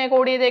 14 എങ്ങനെയാണ്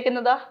കോഡ്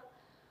ചെയ്തേക്കുന്നത്?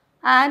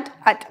 And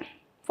at.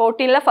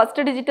 14ലെ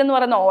ഫസ്റ്റ് ഡിജിറ്റ് എന്ന്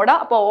പറയുന്ന ഓടാ.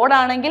 അപ്പോൾ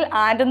ഓടാണെങ്കിൽ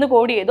ആൻഡ് എന്ന്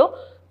കോഡ് ചെയ്തു.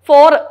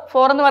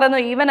 4 എന്ന്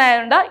പറയുന്നത് ഈവൻ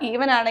ആയതുകൊണ്ട്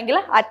ഈവൻ ആണെങ്കിൽ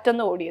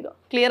അറ്റെന്ന് കോഡ് ചെയ്തു.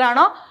 ക്ലിയർ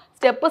ആണോ?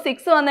 സ്റ്റെപ്പ്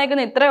 6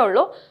 വന്നേക്കുന്ന ഇത്രയേ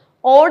ഉള്ളൂ.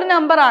 ഓഡ്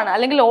നമ്പർ ആണ്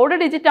അല്ലെങ്കിൽ ഓഡ്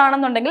ഡിജിറ്റ്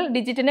ആണെന്നുണ്ടെങ്കിൽ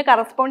ഡിജിറ്റിന്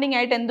കറസ്പോണ്ടിങ്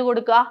ആയിട്ട് എന്ത്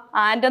കൊടുക്കുക?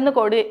 ആൻഡ് എന്ന്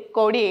കോഡ്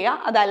ചെയ്യുക.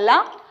 അതല്ല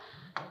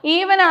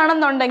ഈവൻ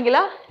ആണെന്നുണ്ടെങ്കിൽ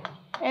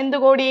എന്ത്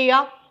കോഡ്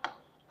ചെയ്യുക?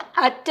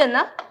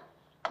 അറ്റെന്ന്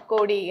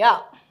കോഡ് ചെയ്യുക.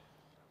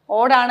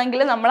 ഓഡ് ആണെങ്കിൽ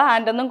നമ്മൾ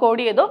ഹാൻഡൊന്നും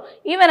കോഡ് ചെയ്തു,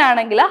 ഈവൻ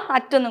ആണെങ്കിൽ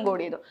അറ്റൊന്നും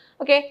കോഡ് ചെയ്തു.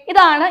 ഓക്കെ,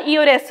 ഇതാണ് ഈ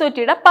ഒരു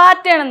SOTയുടെ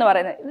പാറ്റേൺ എന്ന്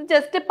പറയുന്നത്. ഇത്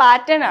ജസ്റ്റ്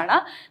പാറ്റേൺ ആണ്.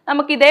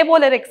 നമുക്ക്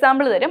ഇതേപോലെ ഒരു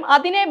എക്സാമ്പിൾ തരും,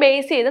 അതിനെ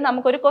ബേസ് ചെയ്ത്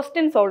നമുക്കൊരു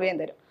ക്വസ്റ്റ്യൻ സോൾവ് ചെയ്യാൻ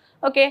തരും.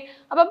 ഓക്കെ,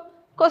 അപ്പം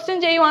ക്വസ്റ്റ്യൻ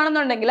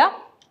ചെയ്യുവാണെന്നുണ്ടെങ്കിൽ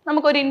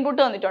നമുക്കൊരു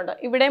ഇൻപുട്ട് വന്നിട്ടുണ്ട്.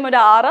 ഇവിടെയും ഒരു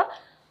 6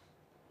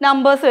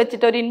 നമ്പേഴ്സ്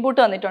വെച്ചിട്ട് ഒരു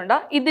ഇൻപുട്ട് വന്നിട്ടുണ്ട്.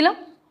 ഇതിലും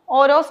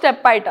ഓരോ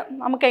സ്റ്റെപ്പായിട്ട്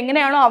നമുക്ക്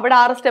എങ്ങനെയാണോ അവിടെ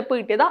 6 സ്റ്റെപ്പ്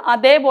കിട്ടിയത്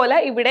അതേപോലെ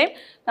ഇവിടെയും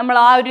നമ്മൾ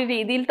ആ ഒരു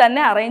രീതിയിൽ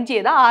തന്നെ അറേഞ്ച്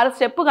ചെയ്ത് 6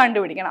 സ്റ്റെപ്പ്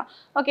കണ്ടുപിടിക്കണം.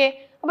 ഓക്കെ,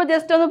 അപ്പോൾ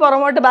ജസ്റ്റ് ഒന്ന്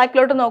പുറമോട്ട്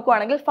ബാക്കിലോട്ട്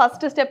നോക്കുവാണെങ്കിൽ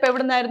ഫസ്റ്റ് സ്റ്റെപ്പ്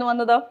എവിടെ നിന്നായിരുന്നു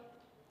വന്നത്?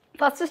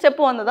 ഫസ്റ്റ്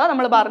സ്റ്റെപ്പ് വന്നത്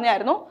നമ്മൾ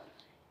പറഞ്ഞായിരുന്നു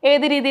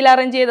ഏത് രീതിയിൽ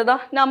അറേഞ്ച് ചെയ്തത്?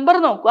 നമ്പർ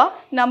നോക്കുക,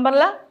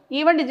 നമ്പറിൽ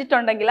ഈവൻ ഡിജിറ്റ്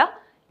ഉണ്ടെങ്കിൽ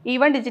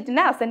ഈവൻ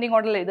ഡിജിറ്റിനെ അസെൻഡിങ്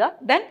ഓർഡറിൽ എഴുതുക,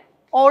 ദെൻ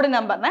ഓഡ്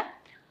നമ്പറിനെ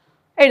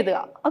എഴുതുക.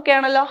 ഓക്കെ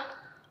ആണല്ലോ?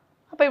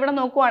 അപ്പോൾ ഇവിടെ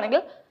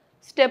നോക്കുവാണെങ്കിൽ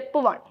സ്റ്റെപ്പ്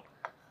 1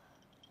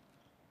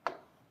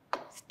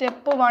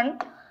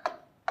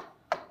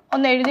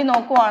 ഒന്ന് എഴുതി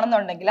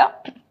നോക്കുവാണെന്നുണ്ടെങ്കിൽ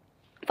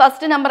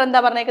ഫസ്റ്റ് നമ്പർ എന്താ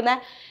പറഞ്ഞേക്കുന്നത്?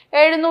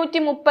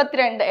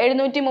 732.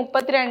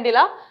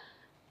 732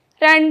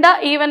 2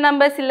 ഈവൻ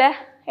നമ്പേഴ്സ് ഇല്ലേ?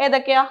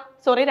 ഏതൊക്കെയാ?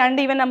 സോറി,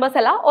 2 ഈവൻ നമ്പേഴ്സ്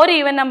അല്ല, ഒരു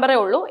ഈവൻ നമ്പറേ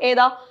ഉള്ളൂ.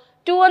 ഏതാ?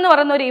 2 എന്ന്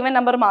പറയുന്ന ഒരു ഈവൻ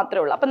നമ്പർ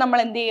മാത്രമേ ഉള്ളൂ. അപ്പം നമ്മൾ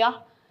എന്ത് ചെയ്യുക?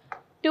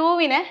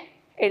 2വിനെ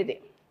എഴുതി.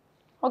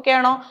 ഓക്കെ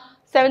ആണോ?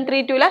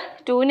 732-ൽ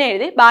 2നെ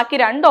എഴുതി, ബാക്കി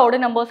 2 ഓഡ്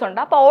നമ്പേഴ്സ് ഉണ്ട്.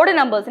 അപ്പോൾ ഓഡ്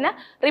നമ്പേഴ്സിന്,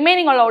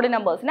 റിമൈനിങ് ഉള്ള ഓഡ്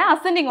നമ്പേഴ്സിനെ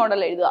അസെൻഡിങ്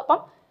ഓർഡറിൽ എഴുതുക. അപ്പം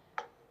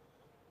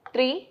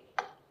 3,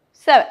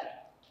 7.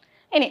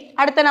 ഇനി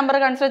അടുത്ത നമ്പർ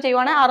കൺസിഡർ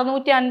ചെയ്യുവാണെങ്കിൽ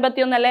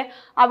 651 അല്ലേ?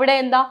 അവിടെ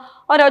എന്താ?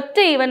 ഒരൊറ്റ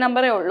ഈവൻ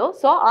നമ്പറേ ഉള്ളൂ.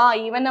 സോ ആ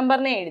ഈവൻ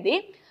നമ്പറിനെ എഴുതി,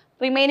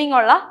 റിമൈനിങ്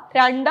ഉള്ള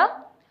 2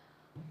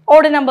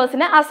 ഓഡ്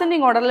നമ്പേഴ്സിനെ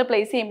അസെൻഡിങ് ഓർഡറിൽ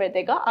പ്ലേസ്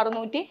ചെയ്യുമ്പോഴത്തേക്ക്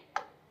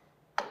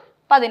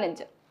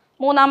 615.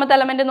 മൂന്നാമത്തെ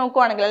എലമെന്റ്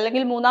നോക്കുവാണെങ്കിൽ,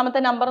 അല്ലെങ്കിൽ മൂന്നാമത്തെ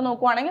നമ്പർ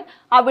നോക്കുവാണെങ്കിൽ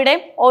അവിടെ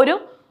ഒരു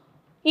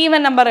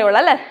ഈവൻ നമ്പറേ ഉള്ളൂ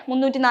അല്ലേ?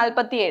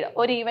 347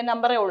 ഒരു ഈവൻ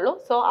നമ്പറേ ഉള്ളൂ.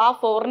 സോ ആ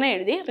 4നെ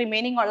എഴുതി,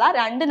 റിമൈനിങ് ഉള്ള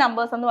 2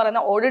 നമ്പേഴ്സ് എന്ന്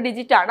പറയുന്ന ഓഡ്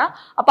ഡിജിറ്റ് ആണ്.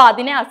 അപ്പോൾ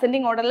അതിനെ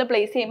അസെൻഡിങ് ഓർഡറിൽ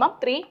പ്ലേസ് ചെയ്യുമ്പോൾ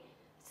 3,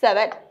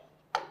 7.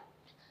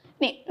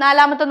 ഇനി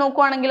നാലാമത്തെ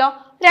നോക്കുവാണെങ്കിലോ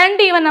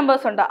 2 ഈവൻ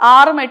നമ്പേഴ്സ് ഉണ്ട്.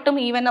 6ഉം 8ഉം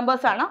ഈവൻ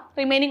നമ്പേഴ്സ് ആണ്.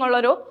 റിമൈനിങ്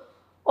ഉള്ളൊരു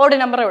ഓഡ്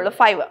നമ്പറേ ഉള്ളൂ,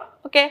 5.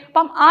 ഓക്കെ,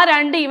 അപ്പം ആ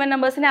 2 ഈവൻ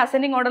നമ്പേഴ്സിനെ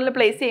അസെൻഡിങ് ഓർഡറിൽ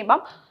പ്ലേസ്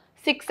ചെയ്യുമ്പം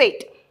 6,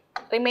 8.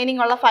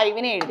 റിമൈനിങ് ഉള്ള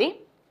 5നെ എഴുതി.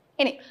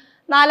 ഇനി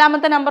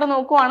നാലാമത്തെ നമ്പർ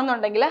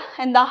നോക്കുവാണെന്നുണ്ടെങ്കിൽ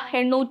എന്താ?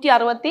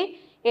 867.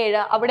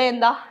 അവിടെ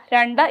എന്താ?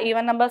 2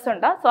 ഈവൻ നമ്പേഴ്സ്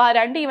ഉണ്ട്. സോ ആ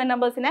 2 ഈവൻ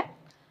നമ്പേഴ്സിനെ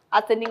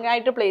അസെൻഡിങ്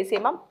ആയിട്ട് പ്ലേസ്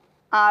ചെയ്യുമ്പം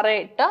 6,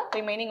 8.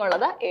 റിമൈനിങ്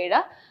ഉള്ളത് 7.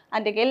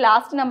 അതിൻ്റെ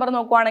ലാസ്റ്റ് നമ്പർ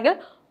നോക്കുവാണെങ്കിൽ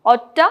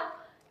ഒറ്റ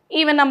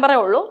ഈവൻ നമ്പറേ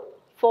ഉള്ളൂ,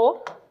 4.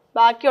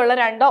 ബാക്കിയുള്ള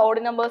 2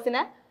 ഓഡ്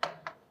നമ്പേഴ്സിനെ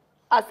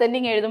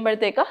അസെൻഡിങ്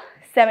എഴുതുമ്പോഴത്തേക്ക്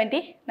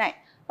 79.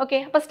 ഓക്കെ,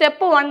 അപ്പോൾ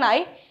സ്റ്റെപ്പ് 1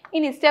 ആയി.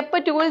 ഇനി സ്റ്റെപ്പ്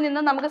 2ൽ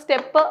നിന്ന് നമുക്ക്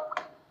സ്റ്റെപ്പ്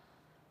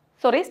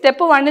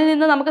 1ൽ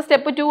നിന്ന് നമുക്ക്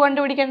സ്റ്റെപ്പ് 2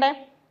 കണ്ടുപിടിക്കണ്ടേ?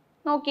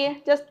 നോക്കിയേ,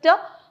 ജസ്റ്റ്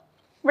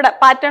ഇവിടെ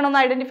പാറ്റേൺ ഒന്ന്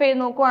ഐഡന്റിഫൈ ചെയ്ത്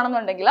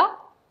നോക്കുകയാണെന്നുണ്ടെങ്കിൽ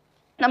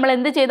നമ്മൾ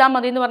എന്ത് ചെയ്താൽ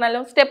മതി എന്ന്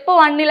പറഞ്ഞാലും സ്റ്റെപ്പ്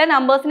 1ലെ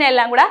നമ്പേഴ്സിനെ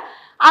എല്ലാം കൂടെ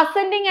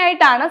അസെൻഡിങ്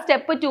ആയിട്ടാണ്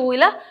സ്റ്റെപ്പ്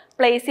 2ൽ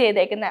പ്ലേസ്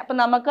ചെയ്തേക്കുന്നത്. അപ്പം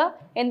നമുക്ക്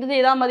എന്ത്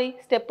ചെയ്താൽ മതി?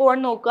 സ്റ്റെപ്പ്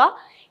 1 നോക്കുക,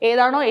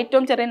 ഏതാണോ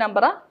ഏറ്റവും ചെറിയ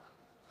നമ്പർ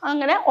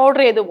അങ്ങനെ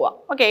ഓർഡർ ചെയ്ത് പോവാം.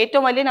 ഓക്കെ,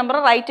 ഏറ്റവും വലിയ നമ്പർ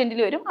റൈറ്റ് എൻഡിൽ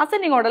വരും,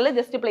 അസെൻഡിങ് ഓർഡറിൽ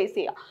ജസ്റ്റ് പ്ലേസ്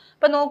ചെയ്യുക.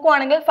 അപ്പം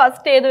നോക്കുവാണെങ്കിൽ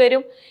ഫസ്റ്റ് ഏത്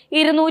വരും?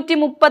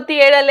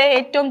 237 അല്ലേ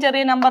ഏറ്റവും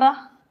ചെറിയ number.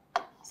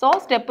 So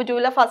step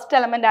 2ലെ first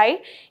element ആയി.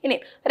 ഇനി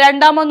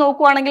രണ്ടാമത്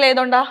നോക്കുവാണെങ്കിൽ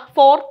ഏതുണ്ട്?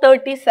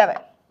 437.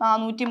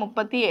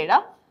 437.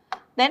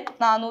 ദെൻ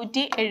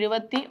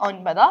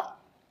 479.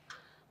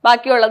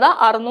 ബാക്കിയുള്ളത്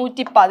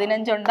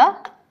 615 ഉണ്ട്,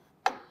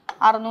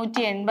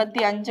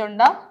 685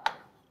 ഉണ്ട്,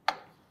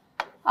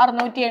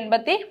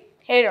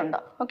 687 ഉണ്ട്.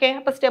 ഓക്കെ,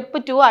 അപ്പോൾ സ്റ്റെപ്പ്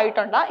 2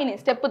 ആയിട്ടുണ്ട്. ഇനി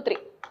സ്റ്റെപ്പ് 3.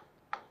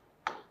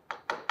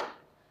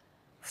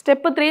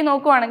 സ്റ്റെപ്പ് 3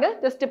 നോക്കുവാണെങ്കിൽ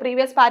ജസ്റ്റ്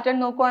പ്രീവിയസ് പാറ്റേൺ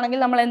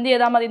നോക്കുവാണെങ്കിൽ നമ്മൾ എന്ത്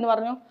ചെയ്താൽ മതി എന്ന്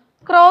പറഞ്ഞു?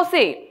 ക്രോസ്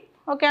ചെയ്യും.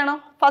 ഓക്കെ ആണോ?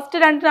 ഫസ്റ്റ്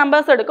 2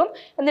 നമ്പേഴ്സ് എടുക്കും,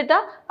 എന്നിട്ട്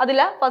അതിൽ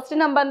ഫസ്റ്റ്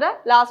നമ്പറിൻ്റെ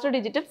ലാസ്റ്റ്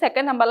ഡിജിറ്റും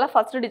സെക്കൻഡ് നമ്പറിലെ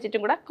ഫസ്റ്റ്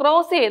ഡിജിറ്റും കൂടെ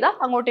ക്രോസ് ചെയ്ത്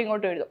അങ്ങോട്ടും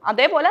ഇങ്ങോട്ടും എഴുതും.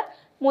 അതേപോലെ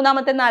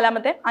മൂന്നാമത്തെ,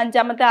 നാലാമത്തെ,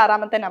 അഞ്ചാമത്തെ,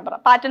 ആറാമത്തെ നമ്പർ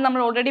പാറ്റേൺ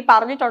നമ്മൾ ഓൾറെഡി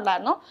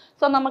പറഞ്ഞിട്ടുണ്ടായിരുന്നു.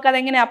 സോ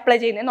നമുക്കതെങ്ങനെ അപ്ലൈ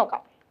ചെയ്യുന്നത്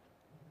നോക്കാം.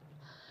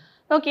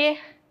 നോക്കിയേ,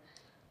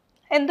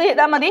 എന്ത്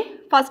ചെയ്താൽ മതി?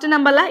 ഫസ്റ്റ്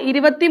നമ്പറിലെ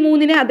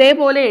 23നെ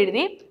അതേപോലെ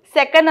എഴുതി,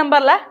 സെക്കൻഡ്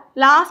നമ്പറിലെ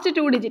ലാസ്റ്റ്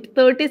 2 ഡിജിറ്റ്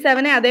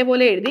 37നെ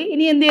അതേപോലെ എഴുതി.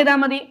 ഇനി എന്ത് ചെയ്താൽ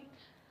മതി?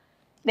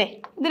 ദേ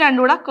ഇത്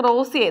രണ്ടും കൂടെ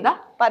ക്രോസ് ചെയ്ത്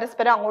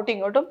പരസ്പരം അങ്ങോട്ടും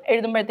ഇങ്ങോട്ടും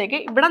എഴുതുമ്പോഴത്തേക്ക്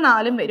ഇവിടെ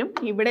 4 വരും,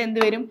 ഇവിടെ എന്ത്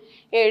വരും?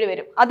 7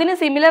 വരും. അതിന്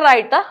സിമിലർ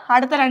ആയിട്ട്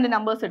അടുത്ത 2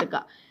 നമ്പേഴ്സ് എടുക്കുക.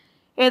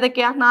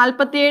 ഏതൊക്കെയാ?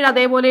 47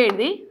 അതേപോലെ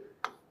എഴുതി,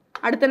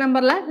 അടുത്ത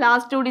നമ്പറിൽ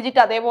ലാസ്റ്റ് 2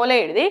 ഡിജിറ്റ് അതേപോലെ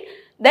എഴുതി.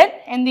 ദെൻ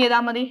എന്ത്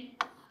ചെയ്താൽ മതി?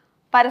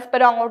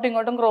 പരസ്പരം അങ്ങോട്ടും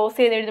ഇങ്ങോട്ടും ക്രോസ്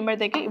ചെയ്ത്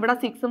എഴുതുമ്പോഴത്തേക്ക് ഇവിടെ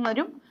 6ഉം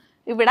വരും,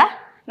 ഇവിടെ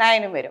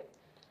 9ഉം വരും.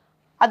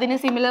 അതിന്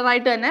സിമിലർ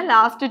ആയിട്ട് തന്നെ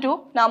ലാസ്റ്റ് 2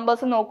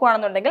 നമ്പേഴ്സ്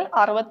നോക്കുകയാണെന്നുണ്ടെങ്കിൽ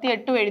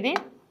 68 എഴുതി,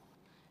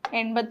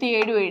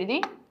 87 എഴുതി.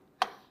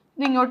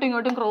 ഇത് ഇങ്ങോട്ടും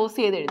ഇങ്ങോട്ടും ക്രോസ്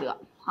ചെയ്ത് എഴുതുക,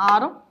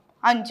 6ഉം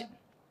 5ഉം.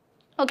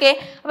 ഓക്കെ,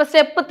 അപ്പോൾ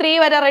സ്റ്റെപ്പ് 3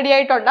 വരെ റെഡി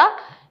ആയിട്ടുണ്ട്.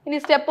 ഇനി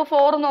സ്റ്റെപ്പ്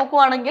 4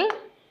 നോക്കുവാണെങ്കിൽ,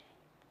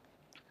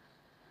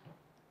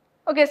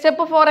 ഓക്കെ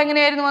സ്റ്റെപ്പ് 4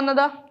 എങ്ങനെയായിരുന്നു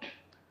വന്നത്?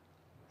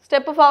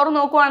 സ്റ്റെപ്പ് 4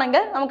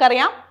 നോക്കുവാണെങ്കിൽ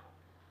നമുക്കറിയാം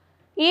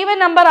ഈവൻ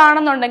നമ്പർ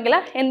ആണെന്നുണ്ടെങ്കിൽ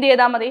എന്ത്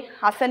ചെയ്താൽ മതി?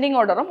 അസെൻഡിങ്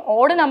ഓർഡറും,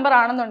 ഓഡ് നമ്പർ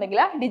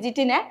ആണെന്നുണ്ടെങ്കിൽ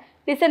ഡിജിറ്റിനെ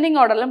ഡിസെൻഡിങ്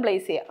ഓർഡറിലും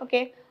പ്ലേസ് ചെയ്യുക.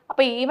 ഓക്കെ,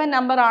 അപ്പോൾ ഈവൻ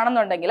നമ്പർ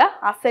ആണെന്നുണ്ടെങ്കിൽ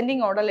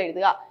അസെൻഡിങ് ഓർഡറിൽ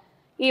എഴുതുക.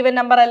 ഈവൻ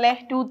നമ്പർ അല്ലേ?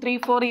 2, 3,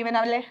 4 ഈവൻ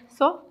അല്ലേ?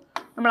 സോ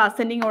നമ്മൾ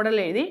അസെൻഡിങ് ഓർഡറിൽ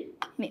എഴുതി.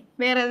 ഇനി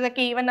വേറെ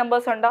ഏതൊക്കെ ഈവൻ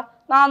നമ്പേഴ്സ് ഉണ്ടോ?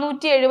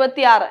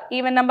 476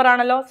 ഈവൻ നമ്പർ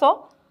ആണല്ലോ. സോ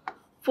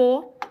 4,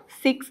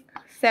 6,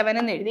 7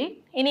 എന്ന് എഴുതി.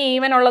 ഇനി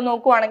ഈവൻ ഉള്ളത്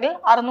നോക്കുവാണെങ്കിൽ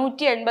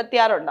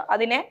 686 ഉണ്ട്.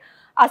 അതിനെ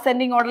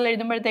അസെൻഡിങ് ഓർഡറിൽ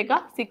എഴുതുമ്പോഴത്തേക്ക്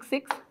 6,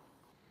 6,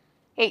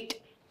 8.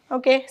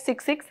 ഓക്കെ, 6,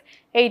 6,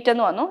 8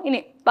 എന്ന് വന്നു. ഇനി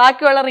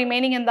ബാക്കിയുള്ള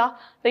റിമൈനിങ് എന്താ?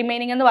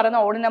 റിമൈനിങ് എന്ന് പറയുന്ന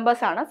ഓഡ്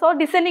നമ്പേഴ്സ് ആണ്. സോ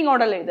ഡിസെൻഡിങ്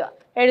ഓർഡറിൽ എഴുതുക.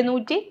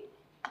 773,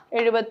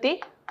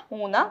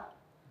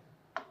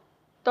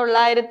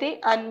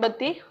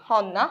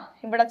 951.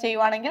 ഇവിടെ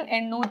ചെയ്യുവാണെങ്കിൽ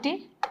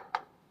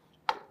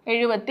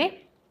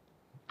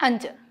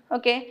 875.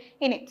 ഓക്കെ,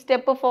 ഇനി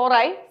സ്റ്റെപ്പ് 4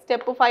 ആയി.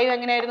 സ്റ്റെപ്പ് 5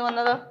 എങ്ങനെയായിരുന്നു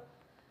വന്നത്?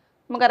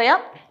 നമുക്കറിയാം,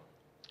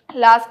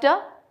 ലാസ്റ്റ്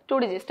 2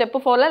 ഡിജിറ്റ്. സ്റ്റെപ്പ്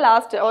 4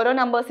 ലാസ്റ്റ് ഓരോ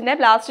നമ്പേഴ്സിൻ്റെ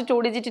ലാസ്റ്റ് 2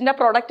 ഡിജിറ്റിൻ്റെ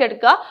പ്രോഡക്റ്റ്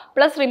എടുക്കുക,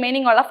 പ്ലസ്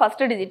റിമൈനിങ് ഉള്ള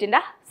ഫസ്റ്റ് ഡിജിറ്റിൻ്റെ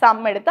സം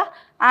എടുത്ത്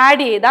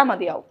ആഡ് ചെയ്താൽ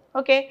മതിയാവും.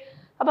 ഓക്കെ,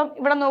 അപ്പം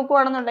ഇവിടെ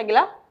നോക്കുകയാണെന്നുണ്ടെങ്കിൽ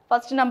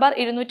ഫസ്റ്റ് നമ്പർ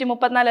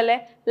 234 അല്ലേ?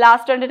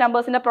 Last 2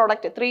 നമ്പേഴ്സിൻ്റെ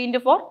product 3 ×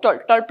 4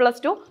 12, 12 +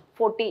 2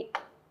 14.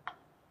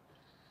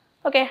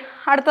 ഓക്കെ,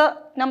 അടുത്ത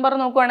നമ്പർ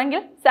നോക്കുകയാണെങ്കിൽ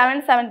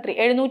 773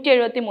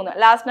 773.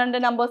 Last 2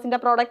 നമ്പേഴ്സിൻ്റെ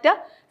product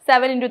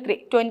 7 × 3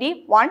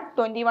 21,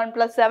 21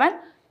 + 7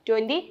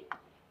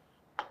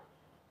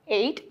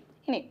 28.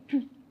 ഇനി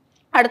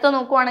അടുത്ത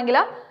നോക്കുവാണെങ്കിൽ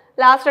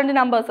ലാസ്റ്റ് 2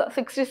 നമ്പേഴ്സ്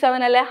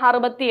 67 അല്ലേ?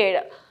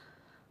 67.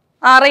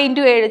 6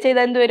 × 7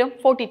 ചെയ്താൽ എന്ത് വരും?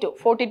 42.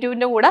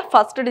 42ൻ്റെ കൂടെ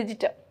ഫസ്റ്റ്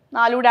ഡിജിറ്റ്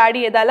 4 കൂടെ ആഡ്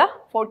ചെയ്താൽ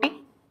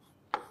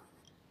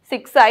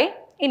 46 ആയി.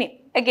 ഇനി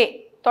അഗെയിൻ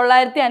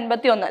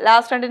 951.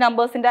 ലാസ്റ്റ് 2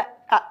 നമ്പേഴ്സിൻ്റെ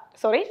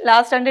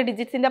ലാസ്റ്റ് 2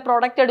 ഡിജിറ്റ്സിൻ്റെ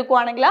പ്രോഡക്റ്റ്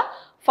എടുക്കുവാണെങ്കിൽ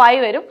 5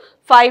 വരും.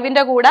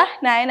 5ൻ്റെ കൂടെ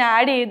 9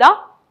 ആഡ് ചെയ്താൽ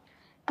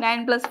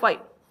 9 +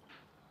 5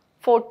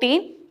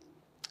 14.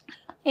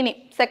 ഇനി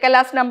സെക്കൻഡ്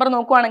ലാസ്റ്റ് നമ്പർ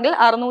നോക്കുവാണെങ്കിൽ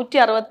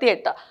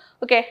 668.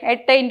 ഓക്കെ,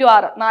 8 ×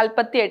 6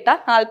 48.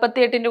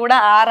 48ൻ്റെ കൂടെ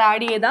 6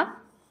 ആഡ് ചെയ്താൽ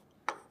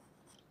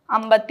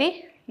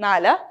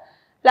 54.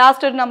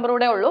 ലാസ്റ്റ് ഒരു നമ്പർ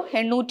കൂടെ ഉള്ളൂ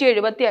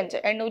 875.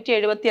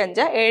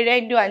 875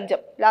 7 × 5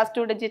 ലാസ്റ്റ്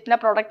 2 ഡിജിറ്റിൻ്റെ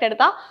പ്രോഡക്റ്റ്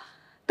എടുത്താൽ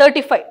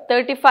 35.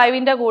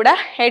 35ൻ്റെ കൂടെ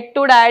 8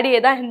 കൂടെ ആഡ്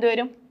ചെയ്താൽ എന്ത്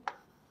വരും?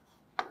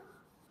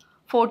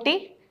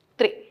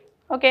 43.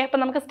 ഓക്കെ, അപ്പം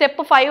നമുക്ക്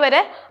സ്റ്റെപ്പ് 5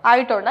 വരെ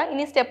ആയിട്ടുണ്ട്.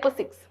 ഇനി സ്റ്റെപ്പ്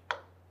 6.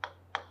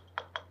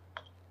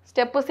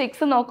 സ്റ്റെപ്പ്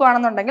 6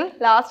 നോക്കുകയാണെന്നുണ്ടെങ്കിൽ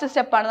ലാസ്റ്റ്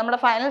സ്റ്റെപ്പാണ്, നമ്മുടെ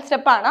ഫൈനൽ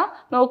സ്റ്റെപ്പാണ്.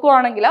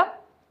 നോക്കുകയാണെങ്കിൽ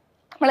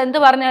നമ്മൾ എന്ത്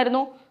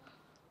പറഞ്ഞായിരുന്നു?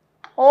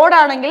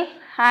 ഓടാണെങ്കിൽ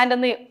ആൻഡ്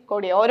എന്ന്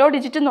കോഡ് ചെയ്യുക. ഓരോ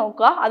ഡിജിറ്റും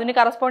നോക്കുക, അതിന്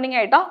കറസ്പോണ്ടിങ്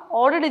ആയിട്ട്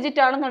ഓഡ്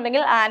ഡിജിറ്റ്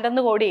ആണെന്നുണ്ടെങ്കിൽ ആൻഡ്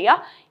എന്ന് കോഡ് ചെയ്യുക,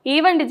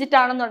 ഈവൻ ഡിജിറ്റ്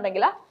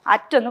ആണെന്നുണ്ടെങ്കിൽ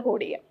അറ്റ് എന്ന്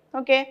കോഡ് ചെയ്യുക.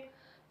 ഓക്കെ,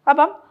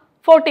 അപ്പം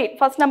 14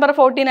 ഫസ്റ്റ് നമ്പർ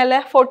 14 അല്ലേ?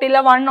 14ലെ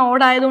 1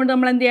 ഓഡ് ആയതുകൊണ്ട്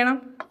നമ്മൾ എന്ത് ചെയ്യണം?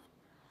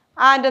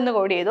 ആൻഡ് എന്ന്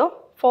കോഡ് ചെയ്തു.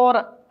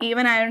 4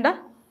 ഈവൻ ആയതുകൊണ്ട്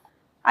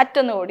അറ്റ്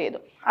എന്ന് കോഡ് ചെയ്തു.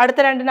 അടുത്ത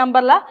 2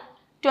 നമ്പറിൽ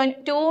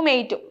 2ഉം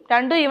 8ഉം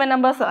 2 ഈവൻ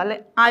നമ്പേഴ്സ് അല്ലേ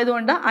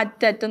ആയതുകൊണ്ട്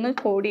അറ്റ് എന്ന്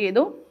കോഡ്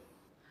ചെയ്തു.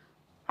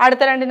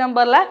 അടുത്ത 2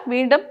 നമ്പറിൽ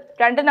വീണ്ടും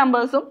 2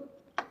 നമ്പേഴ്സും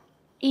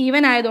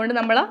ഈവൻ ആയതുകൊണ്ട്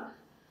നമ്മൾ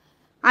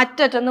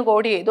അറ്റ് എന്ന്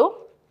കോഡ് ചെയ്തു.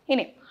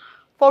 ഇനി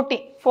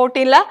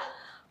 14ൽ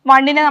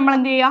 1നെ നമ്മൾ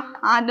എന്ത് ചെയ്യുക?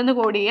 ആൻഡ് എന്ന്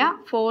കോഡ് ചെയ്യുക.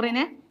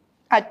 4നെ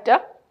അറ്റ്.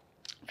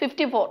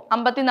 54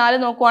 54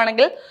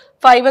 നോക്കുവാണെങ്കിൽ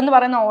 5 എന്ന്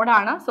പറയുന്ന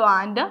ഓടാണ്. So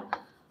and.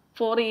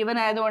 4 ഈവൻ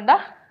ആയതുകൊണ്ട്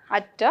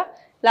അറ്റ്.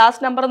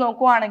 ലാസ്റ്റ് നമ്പർ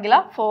നോക്കുവാണെങ്കിൽ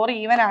 4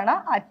 ഈവൻ ആണ്,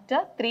 അറ്റ്.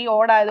 3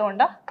 ഓഡ്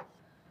ആയതുകൊണ്ട്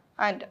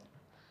ആൻഡ്.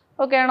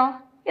 ഓക്കെ ആണോ?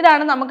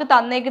 ഇതാണ് നമുക്ക്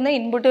തന്നേക്കുന്ന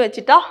ഇൻപുട്ട്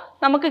വെച്ചിട്ട്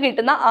നമുക്ക്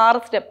കിട്ടുന്ന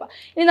 6 സ്റ്റെപ്പ്.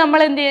 ഇനി നമ്മൾ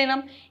എന്ത് ചെയ്യണം?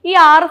 ഈ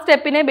 6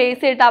 സ്റ്റെപ്പിനെ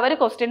ബേസ് ചെയ്തിട്ട് അവർ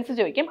ക്വസ്റ്റ്യൻസ്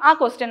ചോദിക്കും, ആ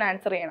ക്വസ്റ്റ്യൻ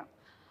ആൻസർ ചെയ്യണം.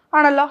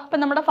 ആണല്ലോ? അപ്പം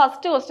നമ്മുടെ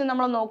ഫസ്റ്റ് ക്വസ്റ്റ്യൻ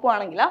നമ്മൾ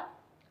നോക്കുവാണെങ്കിൽ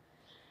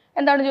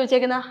എന്താണ്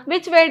ചോദിച്ചേക്കുന്നത്?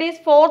 Which word is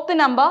 4th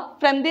number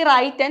from the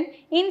right and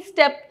in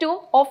step 2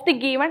 of the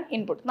given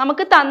input.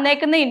 നമുക്ക്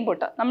തന്നേക്കുന്ന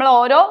ഇൻപുട്ട് നമ്മൾ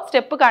ഓരോ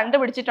സ്റ്റെപ്പ്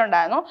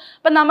കണ്ടുപിടിച്ചിട്ടുണ്ടായിരുന്നു.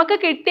 അപ്പം നമുക്ക്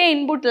കിട്ടിയ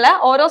ഇൻപുട്ടിൽ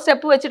ഓരോ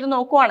സ്റ്റെപ്പ് വെച്ചിട്ട്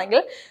നോക്കുവാണെങ്കിൽ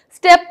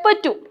സ്റ്റെപ്പ്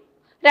 2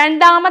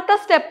 രണ്ടാമത്തെ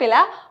സ്റ്റെപ്പിൽ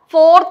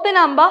 4th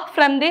number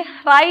from the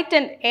right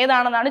and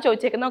ഏതാണെന്നാണ്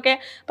ചോദിച്ചേക്കുന്നത്. Okay,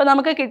 അപ്പം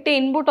നമുക്ക് കിട്ടിയ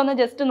ഇൻപുട്ട് ഒന്ന്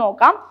ജസ്റ്റ്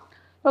നോക്കാം.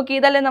 ഓക്കെ,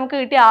 ഇതല്ലേ നമുക്ക്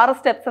കിട്ടിയ 6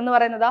 സ്റ്റെപ്സ് എന്ന്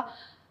പറയുന്നത്.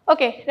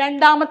 ഓക്കെ,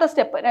 രണ്ടാമത്തെ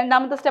സ്റ്റെപ്പ്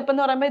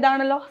എന്ന് പറയുമ്പോൾ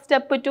ഇതാണല്ലോ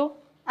സ്റ്റെപ്പ് 2.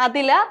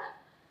 അതിൽ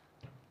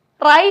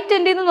റൈറ്റ്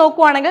എൻഡിൽ നിന്ന്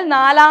നോക്കുവാണെങ്കിൽ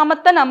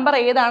 4ാമത്തെ നമ്പർ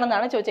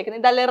ഏതാണെന്നാണ്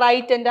ചോദിച്ചേക്കുന്നത്. ഇതല്ലേ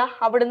റൈറ്റ് എൻഡ്?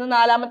 അവിടുന്ന്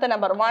 4ാമത്തെ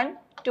നമ്പർ 1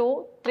 2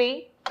 3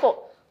 4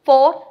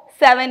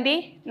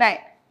 479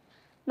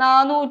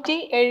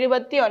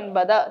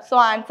 479. സോ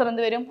ആൻസർ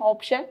എന്ത് വരും?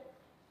 Option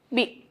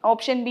B.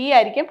 ഓപ്ഷൻ ബി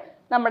ആയിരിക്കും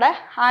നമ്മുടെ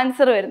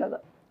ആൻസർ വരുന്നത്.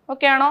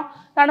 ഓക്കെ ആണോ?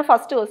 ഇതാണ്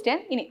ഫസ്റ്റ് ക്വസ്റ്റ്യൻ.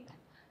 ഇനി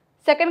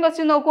സെക്കൻഡ്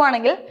ക്വസ്റ്റ്യൻ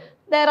നോക്കുവാണെങ്കിൽ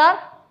there are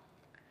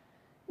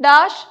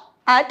dash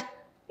at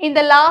in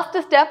the last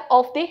step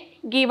of the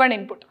given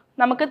input.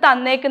 നമുക്ക്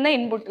തന്നേക്കുന്ന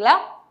ഇൻപുട്ടിൽ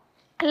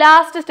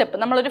ലാസ്റ്റ് സ്റ്റെപ്പ്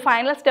നമ്മളൊരു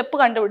ഫൈനൽ സ്റ്റെപ്പ്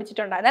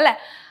കണ്ടുപിടിച്ചിട്ടുണ്ടായിരുന്നു അല്ലേ?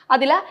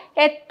 അതിൽ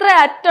എത്ര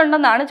അറ്റ്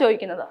ഉണ്ടെന്നാണ്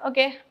ചോദിക്കുന്നത്.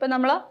 ഓക്കെ, അപ്പം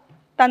നമ്മൾ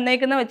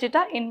തന്നേക്കുന്ന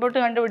വെച്ചിട്ട് ഇൻപുട്ട്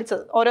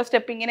കണ്ടുപിടിച്ചത് ഓരോ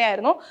സ്റ്റെപ്പ്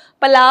ഇങ്ങനെയായിരുന്നു.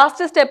 അപ്പം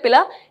ലാസ്റ്റ് സ്റ്റെപ്പിൽ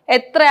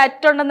എത്ര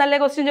അറ്റ് ഉണ്ടെന്നല്ലേ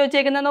ക്വസ്റ്റ്യൻ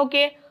ചോദിച്ചേക്കുന്നത്?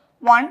 നോക്കിയേ,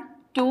 1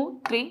 2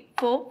 3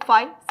 4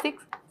 5 6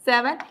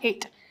 7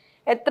 8.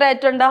 എത്ര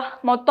അറ്റ് ഉണ്ട്?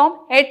 മൊത്തം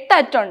 8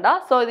 അറ്റ് ഉണ്ട്.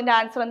 സോ ഇതിൻ്റെ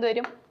ആൻസർ എന്ത്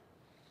വരും?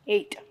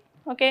 8.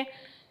 ഓക്കെ,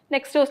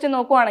 നെക്സ്റ്റ് ക്വസ്റ്റ്യൻ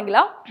നോക്കുവാണെങ്കിൽ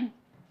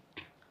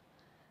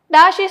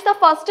dash is the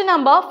first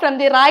number from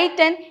the right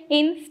hand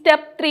in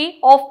step 3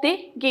 of the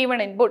given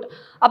input.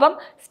 അപ്പം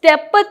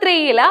step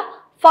 3ൽ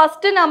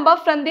first number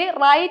from the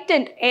right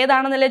end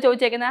ഏതാണെന്നല്ലേ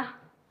ചോദിച്ചേക്കുന്നത്?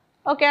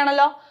 Okay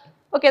ആണല്ലോ?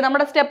 ഓക്കെ,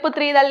 നമ്മുടെ സ്റ്റെപ്പ്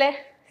 3 ഇതല്ലേ?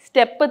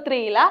 Step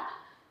 3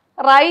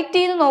 right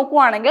ചെയ്ത്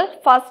നോക്കുവാണെങ്കിൽ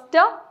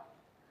first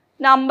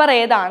number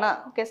ഏതാണ്?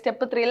 Okay,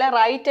 step 3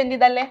 right end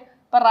ഇതല്ലേ?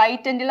 അപ്പൊ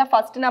right എൻഡിലെ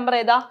first number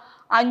ഏതാ?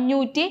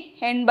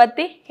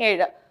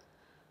 587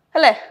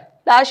 അല്ലേ?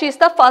 That is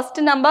the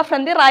first number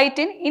from the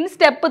right in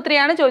step 3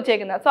 ആണ്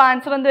ചോദിച്ചേക്കുന്നത്. സോ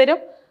ആൻസർ എന്ത് വരും?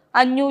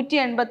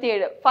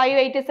 587.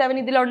 587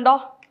 ഇതിലുണ്ടോ?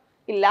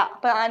 ഇല്ല.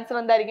 അപ്പൊ ആൻസർ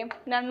എന്തായിരിക്കും?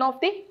 None of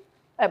the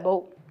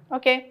above.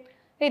 Okay,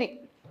 ശരി.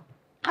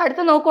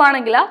 അടുത്ത്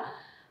നോക്കുവാണെങ്കിൽ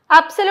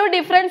absolute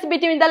difference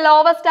between the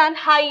lowest and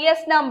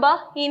highest number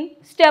in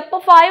step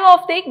 5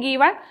 of the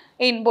given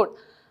input.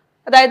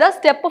 അതായത്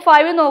സ്റ്റെപ്പ്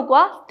 5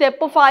 നോക്കുക.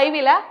 Step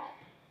 5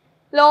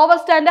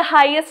 lowest and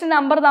highest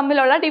number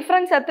തമ്മിലുള്ള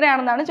ഡിഫറൻസ്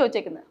എത്രയാണെന്നാണ്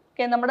ചോദിച്ചേക്കുന്നത്.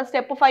 ഓക്കെ, നമ്മുടെ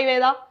സ്റ്റെപ്പ് 5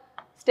 ഏതാ?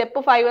 സ്റ്റെപ്പ്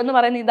 5 എന്ന്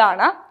പറയുന്നത്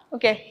ഇതാണ്.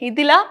 ഓക്കെ,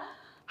 ഇതിൽ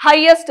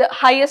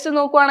ഹയസ്റ്റ്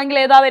നോക്കുവാണെങ്കിൽ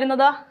ഏതാ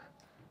വരുന്നത്?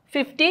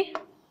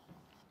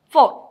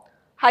 54.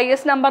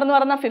 ഹയസ്റ്റ് നമ്പർ എന്ന്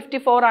പറഞ്ഞാൽ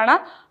 54 ആണ്.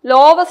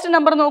 ലോവസ്റ്റ്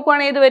നമ്പർ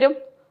നോക്കുവാണെങ്കിൽ ഏത് വരും?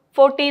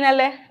 14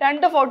 അല്ലേ?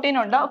 2 14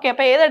 ഉണ്ട്. ഓക്കെ,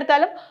 അപ്പോൾ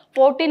ഏതെടുത്താലും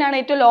 14 ആണ്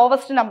ഏറ്റവും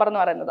ലോവസ്റ്റ് നമ്പർ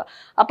എന്ന് പറയുന്നത്.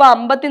 അപ്പോൾ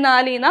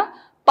 54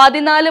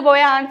 14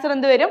 പോയ ആൻസർ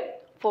എന്ത് വരും?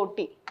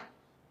 40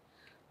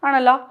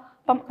 ആണല്ലോ.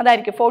 അപ്പം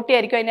അതായിരിക്കും 40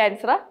 ആയിരിക്കും അതിൻ്റെ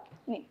ആൻസർ.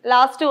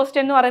 ലാസ്റ്റ്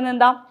ക്വസ്റ്റ്യൻ എന്ന് പറയുന്നത്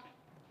എന്താ?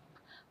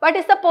 What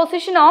is the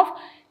position of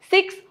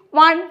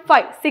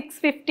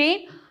 615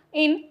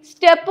 in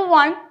step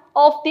 1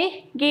 of the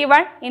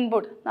given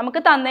input? നമുക്ക്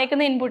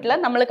തന്നേക്കുന്ന ഇൻപുട്ടിൽ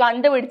നമ്മൾ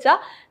കണ്ടുപിടിച്ച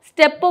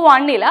സ്റ്റെപ്പ്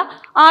 1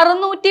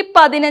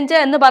 615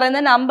 എന്ന് പറയുന്ന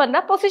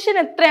നമ്പറിന്റെ പൊസിഷൻ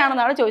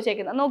എത്രയാണെന്നാണ്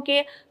ചോദിച്ചേക്കുന്നത്.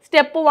 നോക്കിയേ,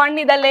 സ്റ്റെപ്പ് 1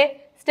 ഇതല്ലേ?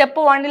 സ്റ്റെപ്പ്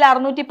 1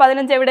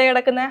 615 എവിടെ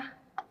കിടക്കുന്നത്?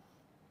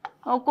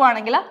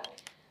 നോക്കുവാണെങ്കിൽ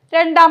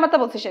രണ്ടാമത്തെ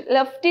പൊസിഷൻ.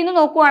 ലെഫ്റ്റിൽ നിന്ന്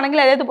നോക്കുവാണെങ്കിൽ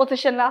ഏത്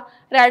പൊസിഷനിലാണ്?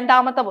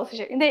 രണ്ടാമത്തെ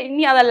പൊസിഷൻ. ഇത്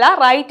ഇനി അതല്ല,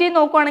 റൈറ്റിൽ നിന്ന്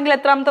നോക്കുവാണെങ്കിൽ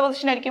എത്രാമത്തെ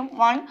പൊസിഷൻ ആയിരിക്കും?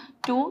 1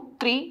 2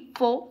 3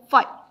 4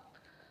 5.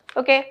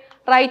 ഓക്കെ,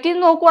 റൈറ്റിൽ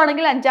നിന്ന്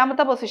നോക്കുവാണെങ്കിൽ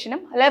 5ാമത്തെ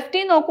പൊസിഷനും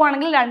ലെഫ്റ്റിൽ നിന്ന്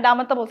നോക്കുവാണെങ്കിൽ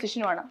 2ാമത്തെ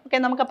പൊസിഷനുമാണ്. ഓക്കെ,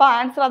 നമുക്കപ്പോൾ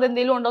ആൻസർ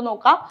അതെന്തെങ്കിലും ഉണ്ടോ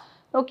നോക്കാം.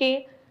 നോക്കി,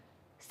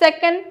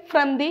 second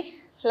from the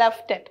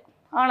left end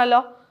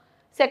ആണല്ലോ.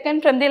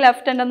 Second from the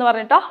left end എന്ന്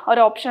പറഞ്ഞിട്ട്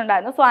ഒരു ഓപ്ഷൻ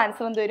ഉണ്ടായിരുന്നു. സോ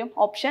ആൻസർ എന്ത് വരും?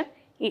 Option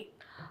E.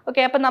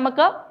 ഓക്കെ, അപ്പം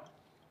നമുക്ക്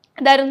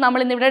ഇതായിരുന്നു നമ്മൾ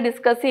ഇന്നിവിടെ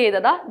ഡിസ്കസ്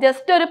ചെയ്തത്.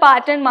 ജസ്റ്റ് ഒരു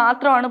പാറ്റേൺ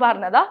മാത്രമാണ്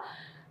പറഞ്ഞത്.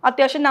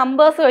 അത്യാവശ്യം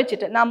നമ്പേഴ്സ്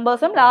വെച്ചിട്ട്,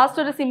 നമ്പേഴ്സും ലാസ്റ്റ്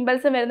ഒരു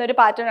സിമ്പിൾസും വരുന്ന ഒരു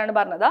പാറ്റേൺ ആണ്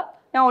പറഞ്ഞത്.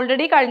 ഞാൻ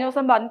ഓൾറെഡി കഴിഞ്ഞ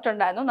ദിവസം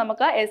പറഞ്ഞിട്ടുണ്ടായിരുന്നു,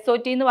 നമുക്ക്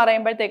SOT എന്ന്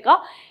പറയുമ്പോഴത്തേക്ക്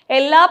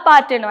എല്ലാ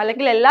പാറ്റേണും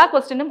അല്ലെങ്കിൽ എല്ലാ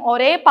ക്വസ്റ്റ്യനും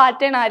ഒരേ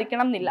പാറ്റേൺ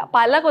ആയിരിക്കണം എന്നില്ല.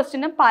 പല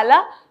ക്വസ്റ്റ്യനും പല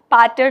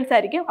പാറ്റേൺസ്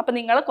ആയിരിക്കും. അപ്പം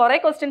നിങ്ങൾ കുറേ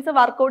ക്വസ്റ്റ്യൻസ്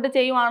വർക്കൗട്ട്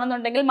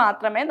ചെയ്യുവാണെന്നുണ്ടെങ്കിൽ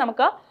മാത്രമേ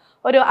നമുക്ക്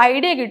ഒരു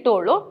ഐഡിയ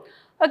കിട്ടുകയുള്ളൂ.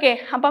 ഓക്കെ,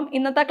 അപ്പം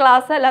ഇന്നത്തെ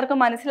ക്ലാസ്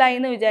എല്ലാവർക്കും മനസ്സിലായി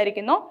എന്ന്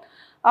വിചാരിക്കുന്നു.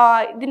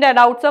 ഇതിൻ്റെ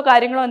ഡൗട്ട്സോ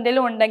കാര്യങ്ങളോ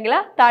എന്തെങ്കിലും ഉണ്ടെങ്കിൽ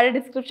താഴെ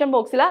ഡിസ്ക്രിപ്ഷൻ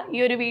ബോക്സിൽ ഈ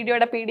ഒരു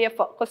വീഡിയോയുടെ PDF,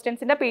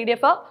 ക്വസ്റ്റ്യൻസിൻ്റെ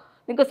PDF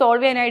നിങ്ങൾക്ക്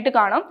സോൾവ് ചെയ്യാനായിട്ട്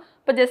കാണും.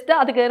 അപ്പോൾ ജസ്റ്റ്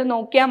അത് കയറി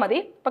നോക്കിയാൽ മതി.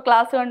 അപ്പോൾ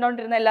ക്ലാസ്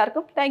കണ്ടുകൊണ്ടിരുന്ന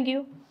എല്ലാവർക്കും താങ്ക് യു.